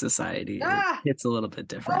today's society, it's a little bit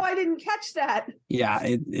different. Oh, I didn't catch that. Yeah,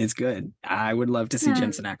 it's good. I would love to see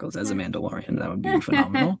Jensen Ackles as a Mandalorian. That would be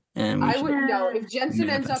phenomenal. And we I should- wouldn't know. If Jensen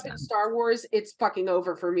ends up manifest in that. Star Wars, it's fucking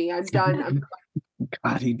over for me. I'm done. I'm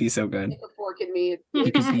God, he'd be so good. stick a fork in me.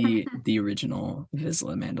 He could be the original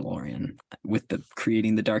Vizsla Mandalorian with the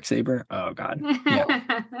creating the dark saber. Oh God,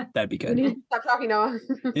 that'd be We good. need to stop talking, Noah.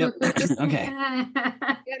 Yep. Okay.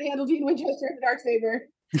 Can't handle Dean Winchester and the Darksaber.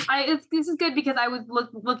 This is good because I was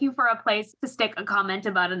looking for a place to stick a comment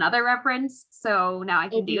about another reference, so now I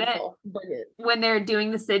can do it. Bring it. When they're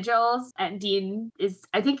doing the sigils, and Dean is,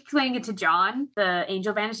 I think, explaining it to John, the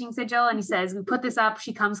angel vanishing sigil, and he says, "We put this up.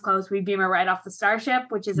 She comes close. We beam her right off the starship,"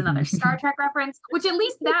 which is another Star Trek reference. Which at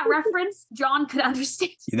least that reference John could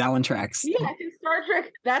understand. That one tracks. Yeah, in Star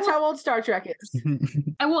Trek. That's how old Star Trek is. And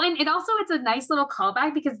it's a nice little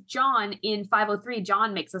callback because John in 503,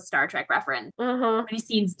 John makes a Star Trek reference Uh-huh. when he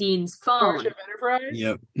sees Dean's phone. Starship Enterprise.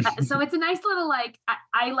 Yep. So it's a nice little like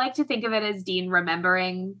I like to think of it as Dean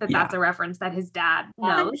remembering that that's a reference that his dad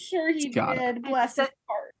I'm knows. sure he Got it. did. Bless his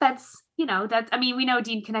heart. That's we know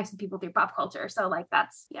Dean connects with people through pop culture, so like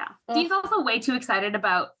that's Dean's also way too excited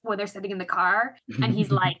about when they're sitting in the car and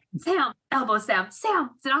he's like, Sam, elbow Sam, it's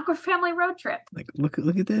an awkward family road trip. Like, look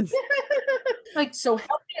at this. Like, so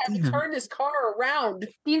help me, I have to turn this car around.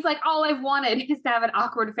 Dean's like, all I've wanted is to have an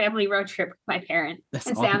awkward family road trip with my parents. That's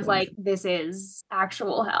And all I Sam's like, wanted. this is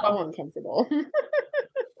actual hell. So uncomfortable.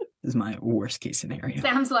 This is my worst case scenario.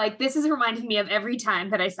 Sam's like, this is reminding me of every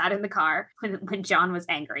time that I sat in the car when John was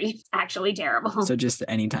angry. It's actually terrible. So just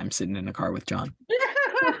anytime sitting in a car with John.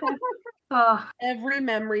 Oh. Every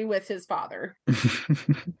memory with his father.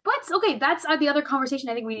 But okay, that's the other conversation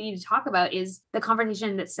I think we need to talk about is the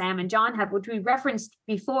conversation that Sam and John had, which we referenced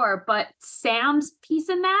before, but Sam's piece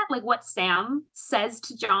in that, like what Sam says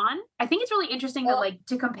to John, I think it's really interesting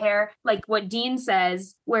to compare like what Dean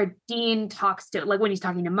says, where Dean talks to, like when he's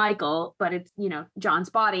talking to Michael, but it's, John's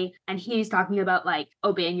body, and he's talking about like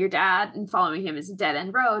obeying your dad and following him is a dead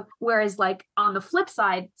end road. Whereas like on the flip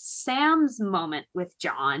side, Sam's moment with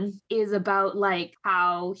John is about like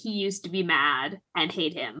how he used to be mad and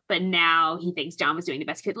hate him, but now he thinks John was doing the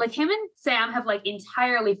best. Like him and Sam have like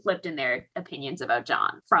entirely flipped in their opinions about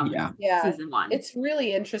John from season 1. It's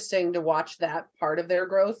really interesting to watch that part of their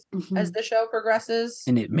growth as the show progresses.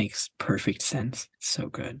 And it makes perfect sense. It's so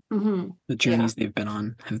good. Mm-hmm. The journeys they've been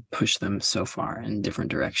on have pushed them so far in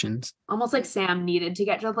different directions. Almost like Sam needed to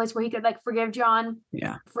get to the place where he could like forgive John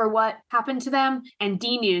Yeah. for what happened to them, and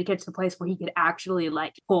Dean needed to get to the place where he could actually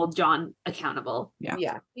like hold John Sam accountable.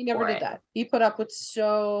 Yeah, he never For did it. that. He put up with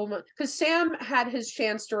so much because Sam had his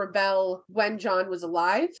chance to rebel when John was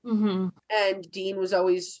alive, Mm-hmm. and Dean was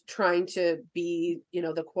always trying to be,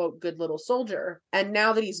 the quote, good little soldier. And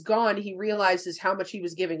now that he's gone, he realizes how much he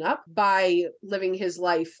was giving up by living his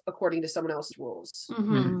life according to someone else's rules.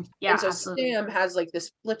 Mm-hmm. Yeah, And so absolutely. Sam has like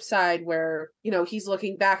this flip side where, he's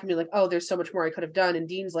looking back and being like, oh, there's so much more I could have done. And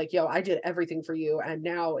Dean's like, yo, I did everything for you. And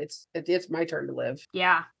now it's my turn to live.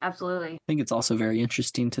 Yeah, absolutely. I think it's also very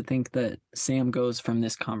interesting to think that Sam goes from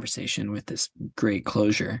this conversation with this great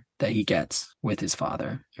closure that he gets with his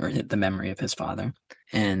father, or the memory of his father,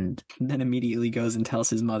 and then immediately goes and tells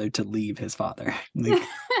his mother to leave his father. Like,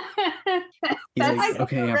 he's like,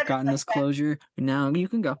 okay, I've gotten this closure. Now you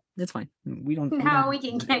can go. It's fine. We don't. How we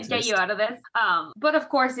can get you out of this. But of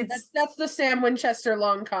course, That's the Sam Winchester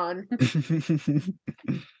long con.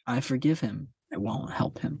 I forgive him. I won't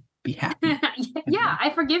help him be happy. Yeah,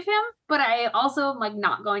 I forgive him, but I also am like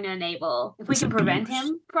not going to enable. If we Some can prevent abuse.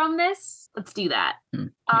 him from this, let's do that.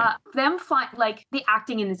 Yeah. Them find like the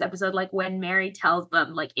acting in this episode, like when Mary tells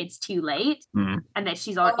them like it's too late and that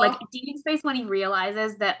she's all like Dean's face when he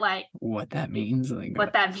realizes that like What that means? Like,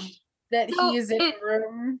 what that means. That So he is in the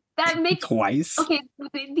room. That makes twice. Okay,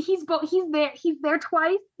 he's there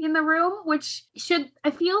twice in the room, which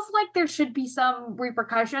I feels like there should be some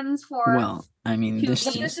repercussions for. Well, I mean, But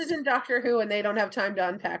this isn't Doctor Who, and they don't have time to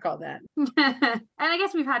unpack all that. And I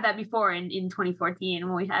guess we've had that before in 2014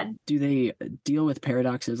 when we had. Do they deal with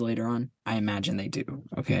paradoxes later on? I imagine they do.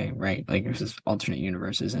 Okay, right? Like this is alternate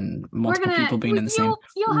universes and multiple people being in the same.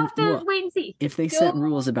 You'll have to wait and see. If they set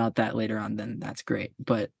rules about that later on, then that's great.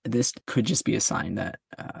 But this could just be a sign that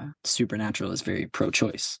Supernatural is very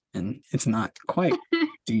pro-choice, and it's not quite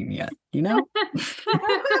Dean yet. You know?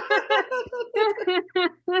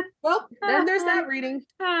 Well, then there's that reading.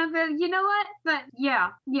 You know what? But yeah.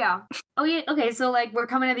 Oh yeah. Okay, so like we're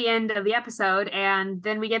coming to the end of the episode, and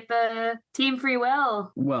then we get the Team Free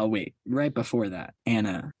Will. Well, wait. Right before that,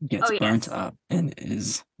 Anna gets burnt up and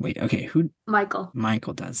is okay. Who? Michael.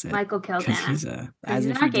 Michael does it. Michael kills Anna. He's as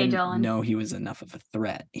if he didn't know he was enough of a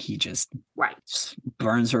threat. He just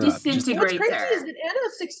burns her up. What's crazy is that Anna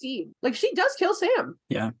succeeds. Like she does kill Sam.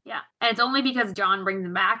 Yeah. And it's only because John brings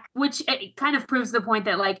him back, which it kind of proves the point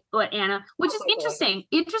that like what Anna, which is interesting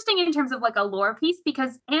in terms of like a lore piece,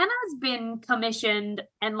 because Anna's been commissioned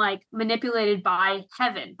and like manipulated by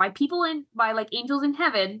heaven, by like angels in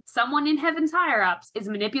heaven. Someone in heaven's higher ups is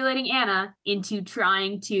manipulating Anna into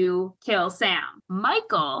trying to kill Sam.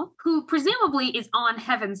 Michael, who presumably is on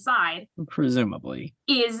heaven's side,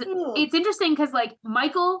 it's interesting because like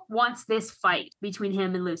Michael wants this fight between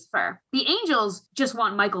him and Lucifer. The angels just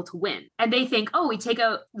want Michael to win, and they think, oh, we take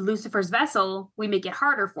out Lucifer's vessel, we make it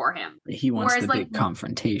harder for him. He wants the big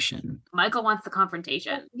confrontation. Michael wants the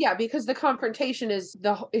confrontation. Yeah, because the confrontation is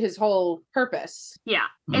his whole purpose. Yeah.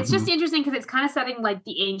 It's just interesting because it's kind of setting like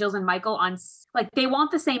the angels and Michael on like they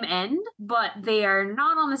want the same end, but they are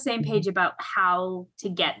not on the same page about how to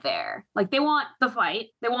get there. Like they want the fight,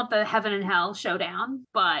 they want the heaven and hell showdown,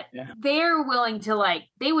 but they're willing to like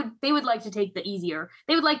they would like to take the easier.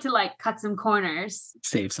 They would like to like cut some corners,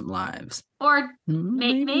 save some lives. Or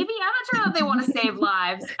maybe, I'm not sure that they want to save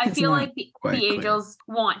lives. I feel like the angels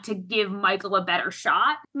want to give Michael a better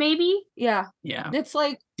shot, maybe. Yeah. It's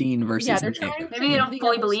like Dean versus they're trying maybe they don't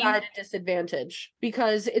fully believe at a disadvantage,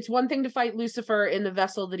 because it's one thing to fight Lucifer in the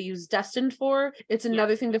vessel that he was destined for. It's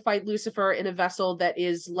another thing to fight Lucifer in a vessel that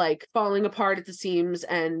is like falling apart at the seams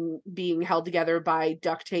and being held together by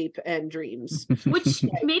duct tape and dreams. Which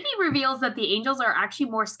maybe reveals that the angels are actually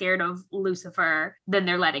more scared of Lucifer than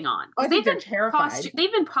they're letting on. I think they're terrified.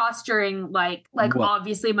 They've been posturing like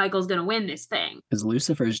obviously Michael's gonna win this thing. Because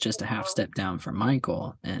Lucifer's just a half step down from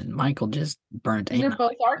Michael, and Michael just burnt Anna. They're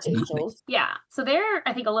both archangels. Yeah, so they're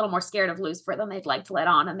I think a little more scared of Lucifer than they'd like to let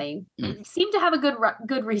on, and they seem to have a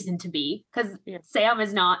good reason to be, because Sam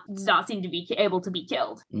does not seem to be able to be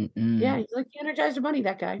killed. Yeah, he's like the Energizer Bunny,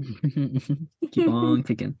 that guy. Keep on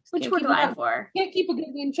kicking. Which we're glad for. Can't keep a good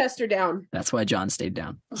Winchester down. That's why John stayed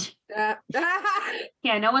down.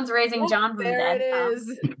 Yeah, no one's raising John from there the dead. It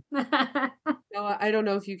is. No, I don't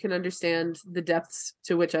know if you can understand the depths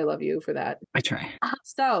to which I love you for that. I try.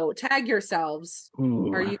 So, tag yourselves.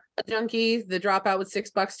 Ooh. Are you Junkie, the dropout with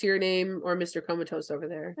 $6 to your name, or Mr. Comatose over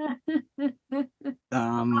there?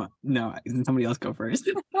 No, somebody else go first.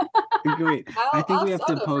 Wait, I think we have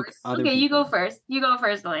to poke first. other Okay, people. you go first. You go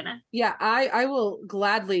first, Elena. Yeah, I will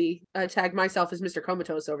gladly tag myself as Mr.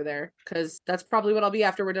 Comatose over there, because that's probably what I'll be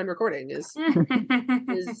after we're done recording, is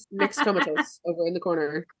mixed Comatose over in the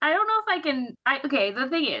corner. I don't know if I can. Okay, the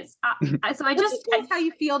thing is, so I just. Tell us how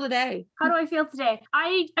you feel today. How do I feel today?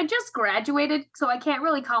 I just graduated, so I can't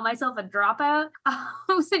really call myself a dropout. I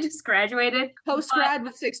just graduated. Post-grad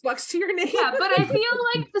with $6 to your name. Yeah, but I feel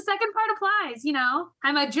like the second part applies, you know?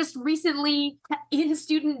 I'm a just recently in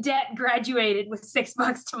student debt graduated with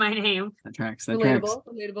 $6 to my name. That tracks.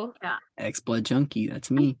 Relatable. Yeah. Ex-blood junkie, that's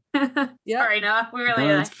me. Yeah. Sorry, Noah. We really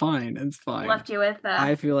No, it's fine. It's fine. left you with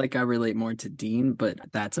I feel like I relate more to Dean, but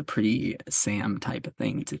that's a pretty Sam type of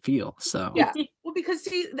thing to feel. So Yeah. Well, because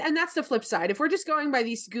see, and that's the flip side. If we're just going by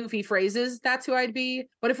these goofy phrases, that's who I'd be.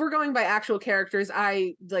 But if we're going by actual characters,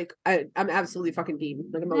 I'm absolutely fucking Dean.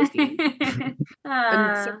 Like, I'm always Dean.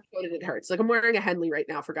 I'm so excited it hurts. Like, I'm wearing a Henley right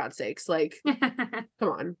now, for God's sakes. Like, come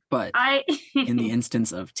on. But in the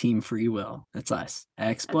instance of Team Free Will, that's us.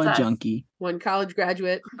 Ex-blood That's us. junkie. One college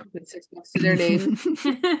graduate with $6 to their name,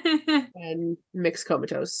 and mixed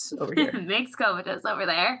Comatose over here. Mixed Comatose over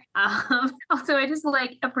there. Also, I just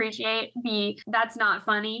appreciate that's not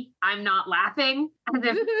funny. I'm not laughing. As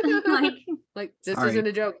if, like this Sorry. isn't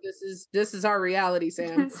a joke. This is our reality,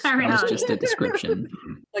 Sam. It's our That was reality. just a description.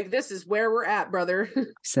 Like, this is where we're at, brother.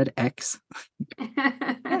 Said X.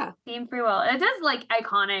 Yeah. Team Free Will. It is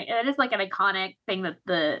iconic. It is an iconic thing that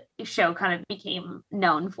the show kind of became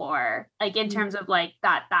known for. In terms of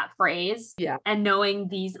that phrase. Yeah. And knowing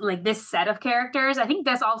these this set of characters. I think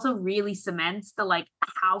this also really cements the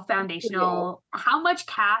how foundational, how much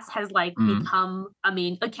Cass has become a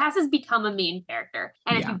main Cass has become a main character.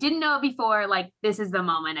 And if you didn't know it before, this is the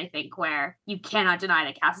moment I think where you cannot deny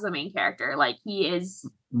that Cass is a main character. He is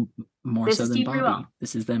More so than Bobby.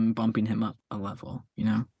 This is them bumping him up a level, you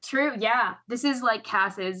know? True, yeah. This is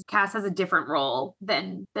Cass has a different role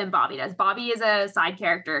than Bobby does. Bobby is a side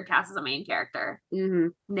character, Cass is a main character.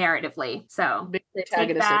 Narratively. So Big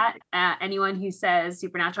take that. Anyone who says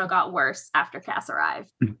Supernatural got worse after Cass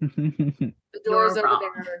arrived. The door's over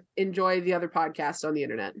there. Enjoy the other podcast on the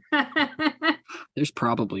internet. There's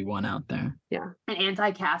probably one out there. Yeah. An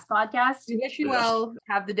anti-Cass podcast. We wish you well,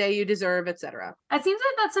 have the day you deserve, etc. It seems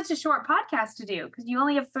like that's such a short podcast to do because you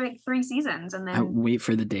only have three seasons, and then I wait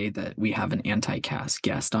for the day that we have an anti-Cass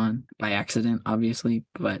guest on by accident, obviously,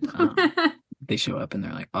 but they show up and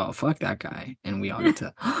they're like, "Oh, fuck that guy," and we all get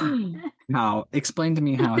to explain to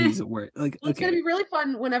me how he's a word. It's gonna be really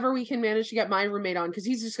fun whenever we can manage to get my roommate on, because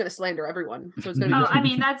he's just gonna slander everyone. So it's gonna be. I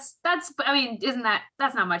mean, that's isn't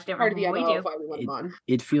that's not much different part of the from what MO we if do. I would want him on.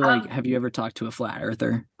 It'd feel like, have you ever talked to a flat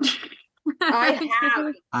earther?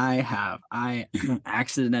 I have. I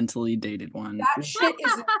accidentally dated one. That shit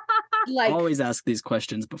is always ask these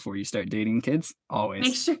questions before you start dating kids. Always.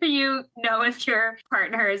 Make sure you know if your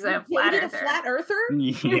partner is a flat earther. A flat earther?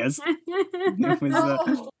 Yes. It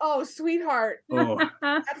was, oh, sweetheart. Oh.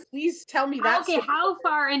 Please tell me that. Okay, how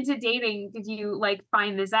far into dating did you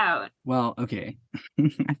find this out? Well, okay.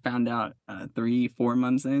 I found out 3-4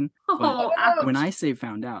 months in. But when I say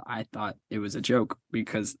found out, I thought it was a joke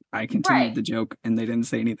because I continued the joke and they didn't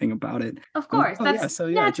say anything about it. Of course. That's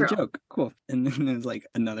natural. It's a joke. Cool. And then it was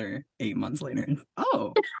another 8 months later.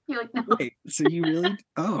 You're no. Wait, so you really?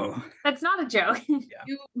 Oh. That's not a joke.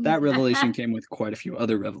 Yeah. That revelation came with quite a few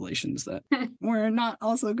other revelations that were not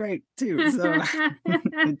also great too. So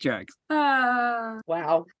it tracks.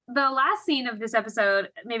 Wow. The last scene of this episode,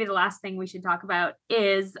 maybe the last thing we should talk about,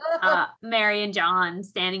 is Mary and John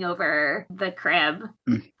standing over the crib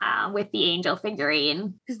with the angel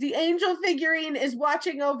figurine. Because the angel figurine is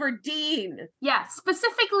watching over Dean. Yeah,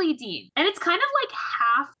 specifically Dean. And it's kind of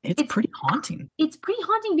half. It's pretty haunting. It's pretty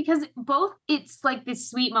haunting because both it's this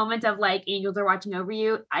sweet moment of angels are watching over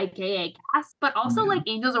you, aka Cass, but also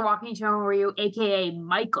angels are watching over you, aka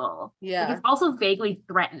Michael. Yeah. It's also vaguely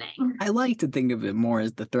threatening. I like to think of it more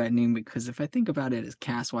as the threatening because if I think about it as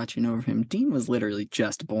Cass watching over him, Dean was literally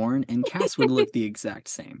just born and Cass would look the exact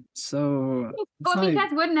same. So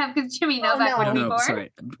Cass wouldn't have because Jimmy Novak wouldn't be born.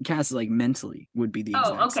 Sorry. Cass mentally would be the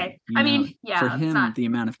exact same. I mean, yeah. For him, the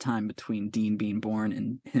amount of time between Dean being born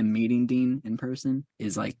and him meeting Dean in person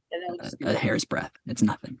is a hair's breadth. It's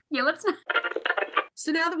nothing. Yeah, let's not.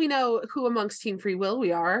 So now that we know who amongst Team Free Will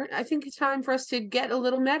we are, I think it's time for us to get a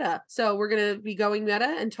little meta. So we're going to be going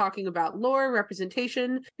meta and talking about lore,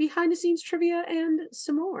 representation, behind the scenes trivia, and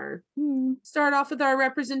some more. Start off with our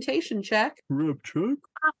representation check. Rep check.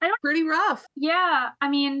 Pretty rough. Yeah, I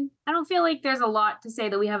mean, I don't feel like there's a lot to say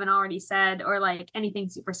that we haven't already said or like anything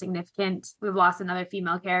super significant. We've lost another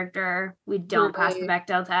female character. We don't pass the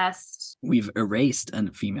Bechdel test. We've erased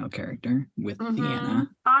a female character with Deanna.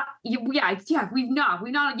 We've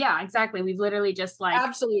not. Yeah, exactly. We've literally just like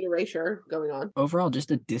absolute erasure going on. Overall,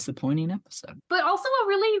 just a disappointing episode. But also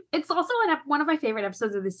it's also one of my favorite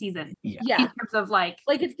episodes of the season. Yeah. In terms of like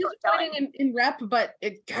it's disappointing in rep, but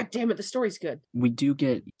god damn it, the story's good. We do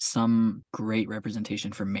get some great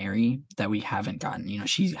representation for Mary that we haven't gotten. You know,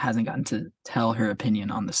 she hasn't gotten to tell her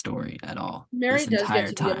opinion on the story at all. Mary does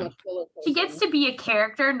get to be a much fuller person. She gets to be a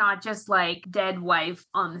character, not just like dead wife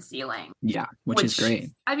on the ceiling. Yeah, which is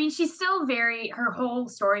great. I mean, she's still her whole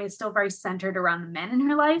story is still very centered around the men in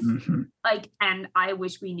her life. Mm-hmm. Like, and I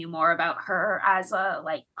wish we knew more about her as a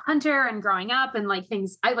like hunter and growing up and like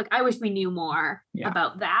things. I wish we knew more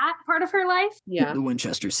about that part of her life. Yeah. The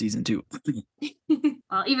Winchester season 2.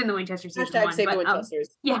 Well, even the Winchester season Hashtag 1. save But, the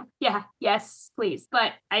Winchesters. yes, please.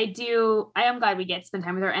 But I am glad we get to spend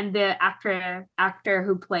time with her. And the actor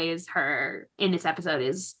who plays her in this episode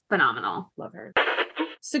is phenomenal. Love her.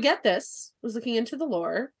 So get this, was looking into the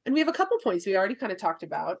lore, and we have a couple points we already kind of talked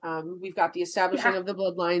about. We've got the establishing of the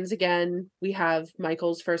bloodlines again. We have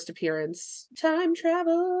Michael's first appearance. Time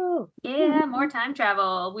travel. Yeah, more time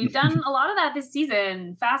travel. We've done a lot of that this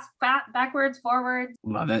season. Fast, backwards, forwards.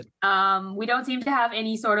 Love it. We don't seem to have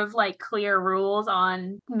any sort of like clear rules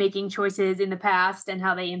on making choices in the past and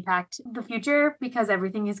how they impact the future because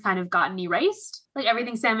everything has kind of gotten erased. Like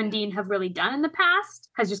everything Sam and Dean have really done in the past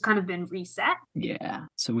has just kind of been reset. Yeah.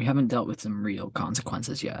 So we haven't dealt with some real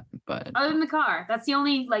consequences yet, but other than the car, that's the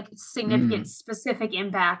only like significant specific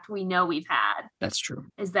impact we know we've had. That's true.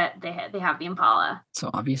 Is that they have the Impala. So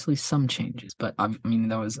obviously some changes, but I mean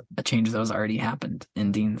that was a change that was already happened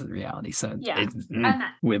in Dean's reality. So it's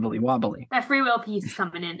wibbly wobbly. That free will piece is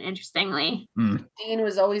coming in interestingly. Dean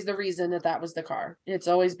was always the reason that was the car. It's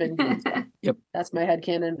always been Dean's car. Yep. That's my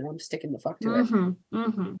headcanon, and I'm sticking the fuck to it.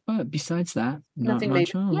 But besides that, nothing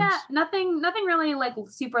much else. Yeah, nothing really like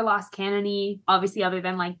super lost canon-y, obviously, other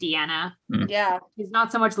than like Deanna. Yeah. It's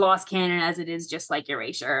not so much lost canon as it is just like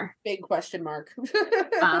erasure. Big question mark.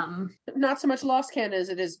 Not so much lost canon as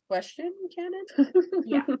it is question canon.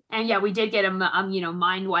 Yeah. And we did get a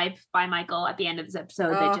mind wipe by Michael at the end of this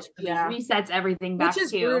episode that just resets everything back to. Which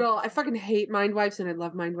is brutal. I fucking hate mind wipes and I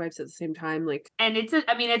love mind wipes at the same time. And it's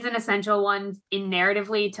an essential one in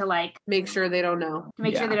narratively to like make sure they don't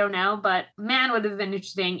know. But man, would have been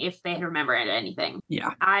interesting if they had remembered anything.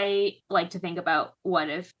 Yeah. I like to think about what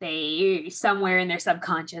if they somewhere in their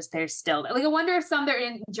subconscious there's still like I wonder if somewhere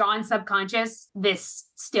in John's subconscious this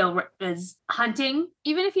still is hunting,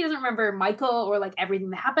 even if he doesn't remember Michael or like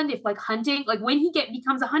everything that happened. If like hunting, like when he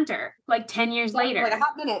becomes a hunter, like 10 years later, like a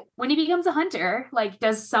hot minute, when he becomes a hunter, like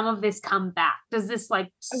does some of this come back? Does this like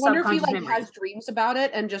I wonder if he like has dreams about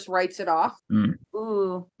it and just writes it off?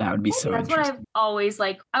 Ooh, that would be so that's interesting.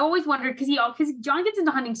 What I always wondered because John gets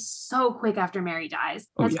into hunting so quick after Mary dies.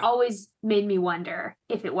 That's always made me wonder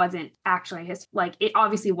if it wasn't actually his, like it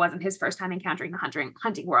obviously wasn't his first time encountering the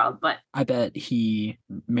hunting world, but I bet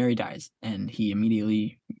Mary dies and he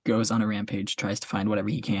immediately goes on a rampage, tries to find whatever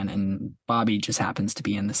he can, and Bobby just happens to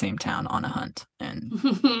be in the same town on a hunt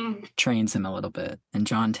and trains him a little bit. And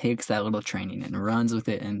John takes that little training and runs with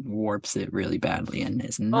it and warps it really badly and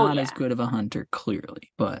is not as good of a hunter,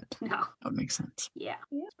 clearly. But that would make sense. Yeah.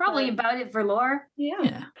 It's probably about it for lore.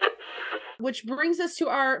 Yeah. Which brings us to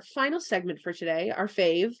our final segment for today, our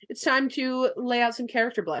fave. It's time to lay out some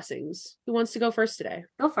character blessings. Who wants to go first today?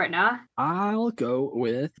 Go for it, Noah. I'll go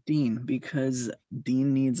with Dean because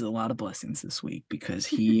Dean needs a lot of blessings this week because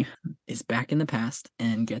he is back in the past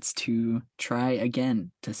and gets to try again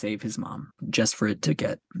to save his mom, just for it to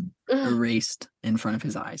get erased in front of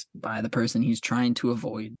his eyes by the person he's trying to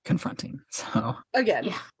avoid confronting. So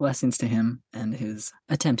again, blessings to him and his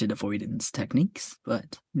attempted avoidance techniques,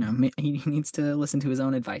 but he needs to listen to his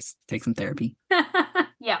own advice, take some therapy.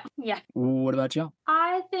 Yeah. What about y'all?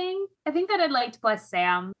 I think that I'd like to bless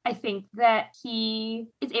Sam. I think that he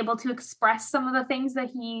is able to express some of the things that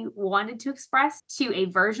he wanted to express to a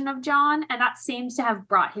version of John, and that seems to have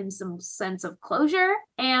brought him some sense of closure.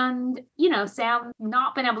 And, Sam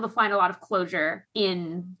not been able to find a lot of closure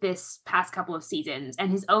in this past couple of seasons,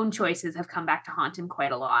 and his own choices have come back to haunt him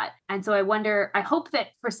quite a lot. And so I hope that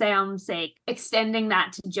for Sam's sake, extending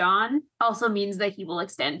that to John also means that he will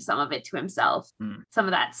extend some of it to himself, some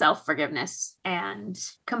of that self-forgiveness and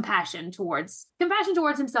compassion towards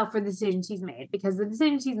himself for the decisions he's made, because the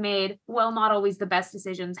decisions he's made, while not always the best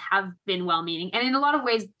decisions, have been well-meaning. And in a lot of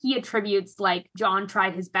ways, he attributes like John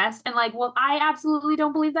tried his best, and like, well, I absolutely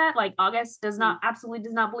don't believe that. Like August absolutely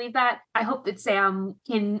does not believe that. I hope that Sam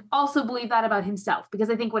can also believe that about himself, because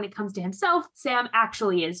I think when it comes to himself, Sam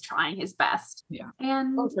actually is trying his best. Yeah.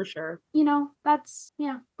 And for sure. That's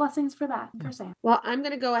blessings for that, for Sam. Well, I'm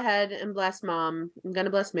gonna go ahead and bless Mom. I'm gonna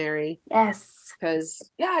bless Mary. Yes.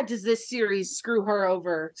 Because does this series screw her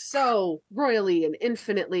over so royally and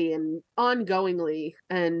infinitely and ongoingly.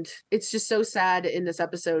 And it's just so sad in this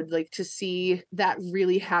episode, like, to see that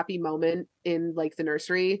really happy moment in like the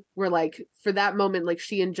nursery where like for that moment, like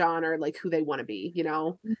she and John are like who they want to be,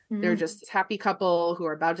 They're just this happy couple who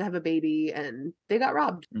are about to have a baby, and they got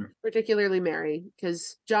robbed. Particularly Mary,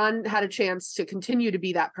 because John had a chance to continue to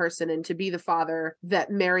be that person and to be the father that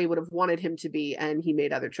Mary would have wanted him to be, and he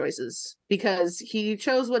made other choices because he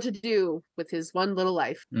chose what to do with his one little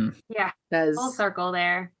life. Yeah, full circle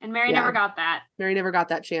there. And Mary never got that. Mary never got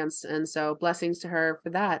that chance, and so blessings to her for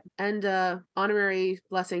that. And honorary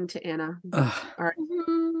blessing to Anna. All right.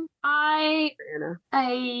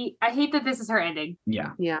 I hate that this is her ending.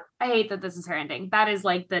 Yeah. I hate that this is her ending. That is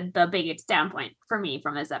like the biggest down point for me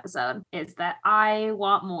from this episode, is that I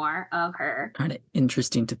want more of her. Kind of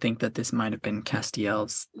interesting to think that this might have been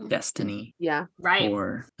Castiel's destiny. Yeah. Right.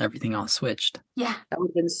 Or everything all switched. Yeah. That would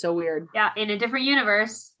have been so weird. Yeah. In a different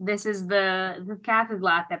universe, this is the Cath's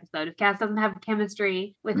last episode. If Cath doesn't have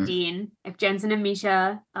chemistry with Dean, if Jensen and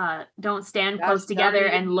Misha don't stand close together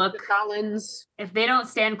and look, Collins, if they don't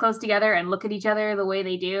stand close together and look at each other the way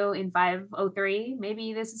they do in 503,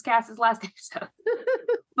 maybe this is Cass's last episode.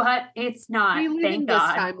 But it's not. Thank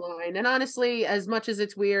God. This timeline. And honestly, as much as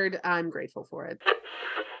it's weird, I'm grateful for it.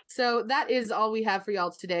 So that is all we have for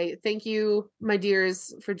y'all today. Thank you, my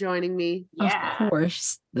dears, for joining me. Yeah. Of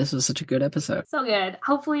course. This was such a good episode. So good.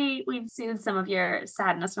 Hopefully we've soothed some of your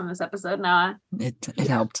sadness from this episode, Noah. It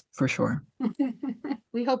helped, for sure.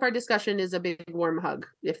 We hope our discussion is a big warm hug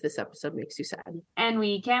if this episode makes you sad. And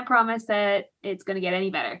we can't promise that it's going to get any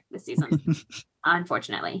better this season.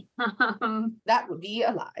 Unfortunately. That would be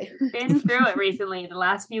a lie. Been through it recently. The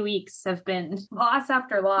last few weeks have been loss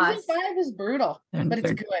after loss. Season 5 is brutal, but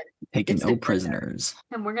it's good. Taking no prisoners.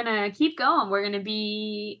 And we're going to keep going. We're going to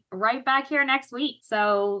be right back here next week.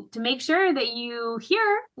 So to make sure that you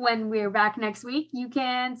hear when we're back next week, you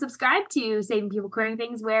can subscribe to Saving People Queering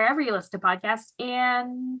Things wherever you listen to podcasts.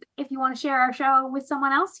 And if you want to share our show with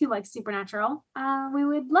someone else who likes Supernatural, we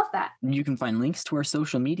would love that. You can find links to our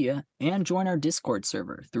social media and join our Discord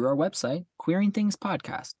server through our website,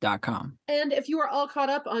 queeringthingspodcast.com. And if you are all caught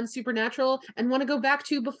up on Supernatural and want to go back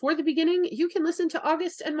to before the beginning, you can listen to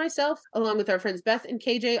August and myself, along with our friends Beth and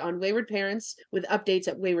KJ, on Wayward Parents, with updates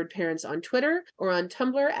at Wayward Parents on Twitter or on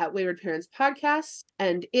Tumblr at Wayward Parents Podcasts.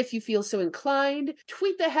 And if you feel so inclined,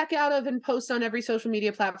 tweet the heck out of and post on every social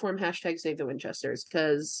media platform, #Save the Winchesters,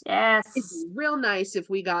 because it's real nice if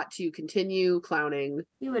we got to continue clowning.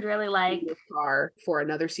 You would really like for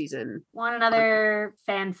another season. Want another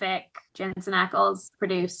fanfic Jensen Ackles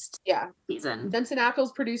produced season. Jensen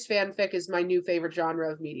Ackles produced fanfic is my new favorite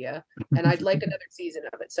genre of media, and I'd like another season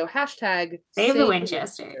of it. So #Save the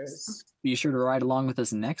Winchesters. Be sure to ride along with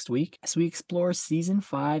us next week as we explore Season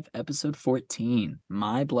 5, Episode 14,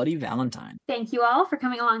 My Bloody Valentine. Thank you all for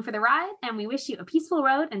coming along for the ride, and we wish you a peaceful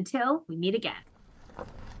road until we meet again.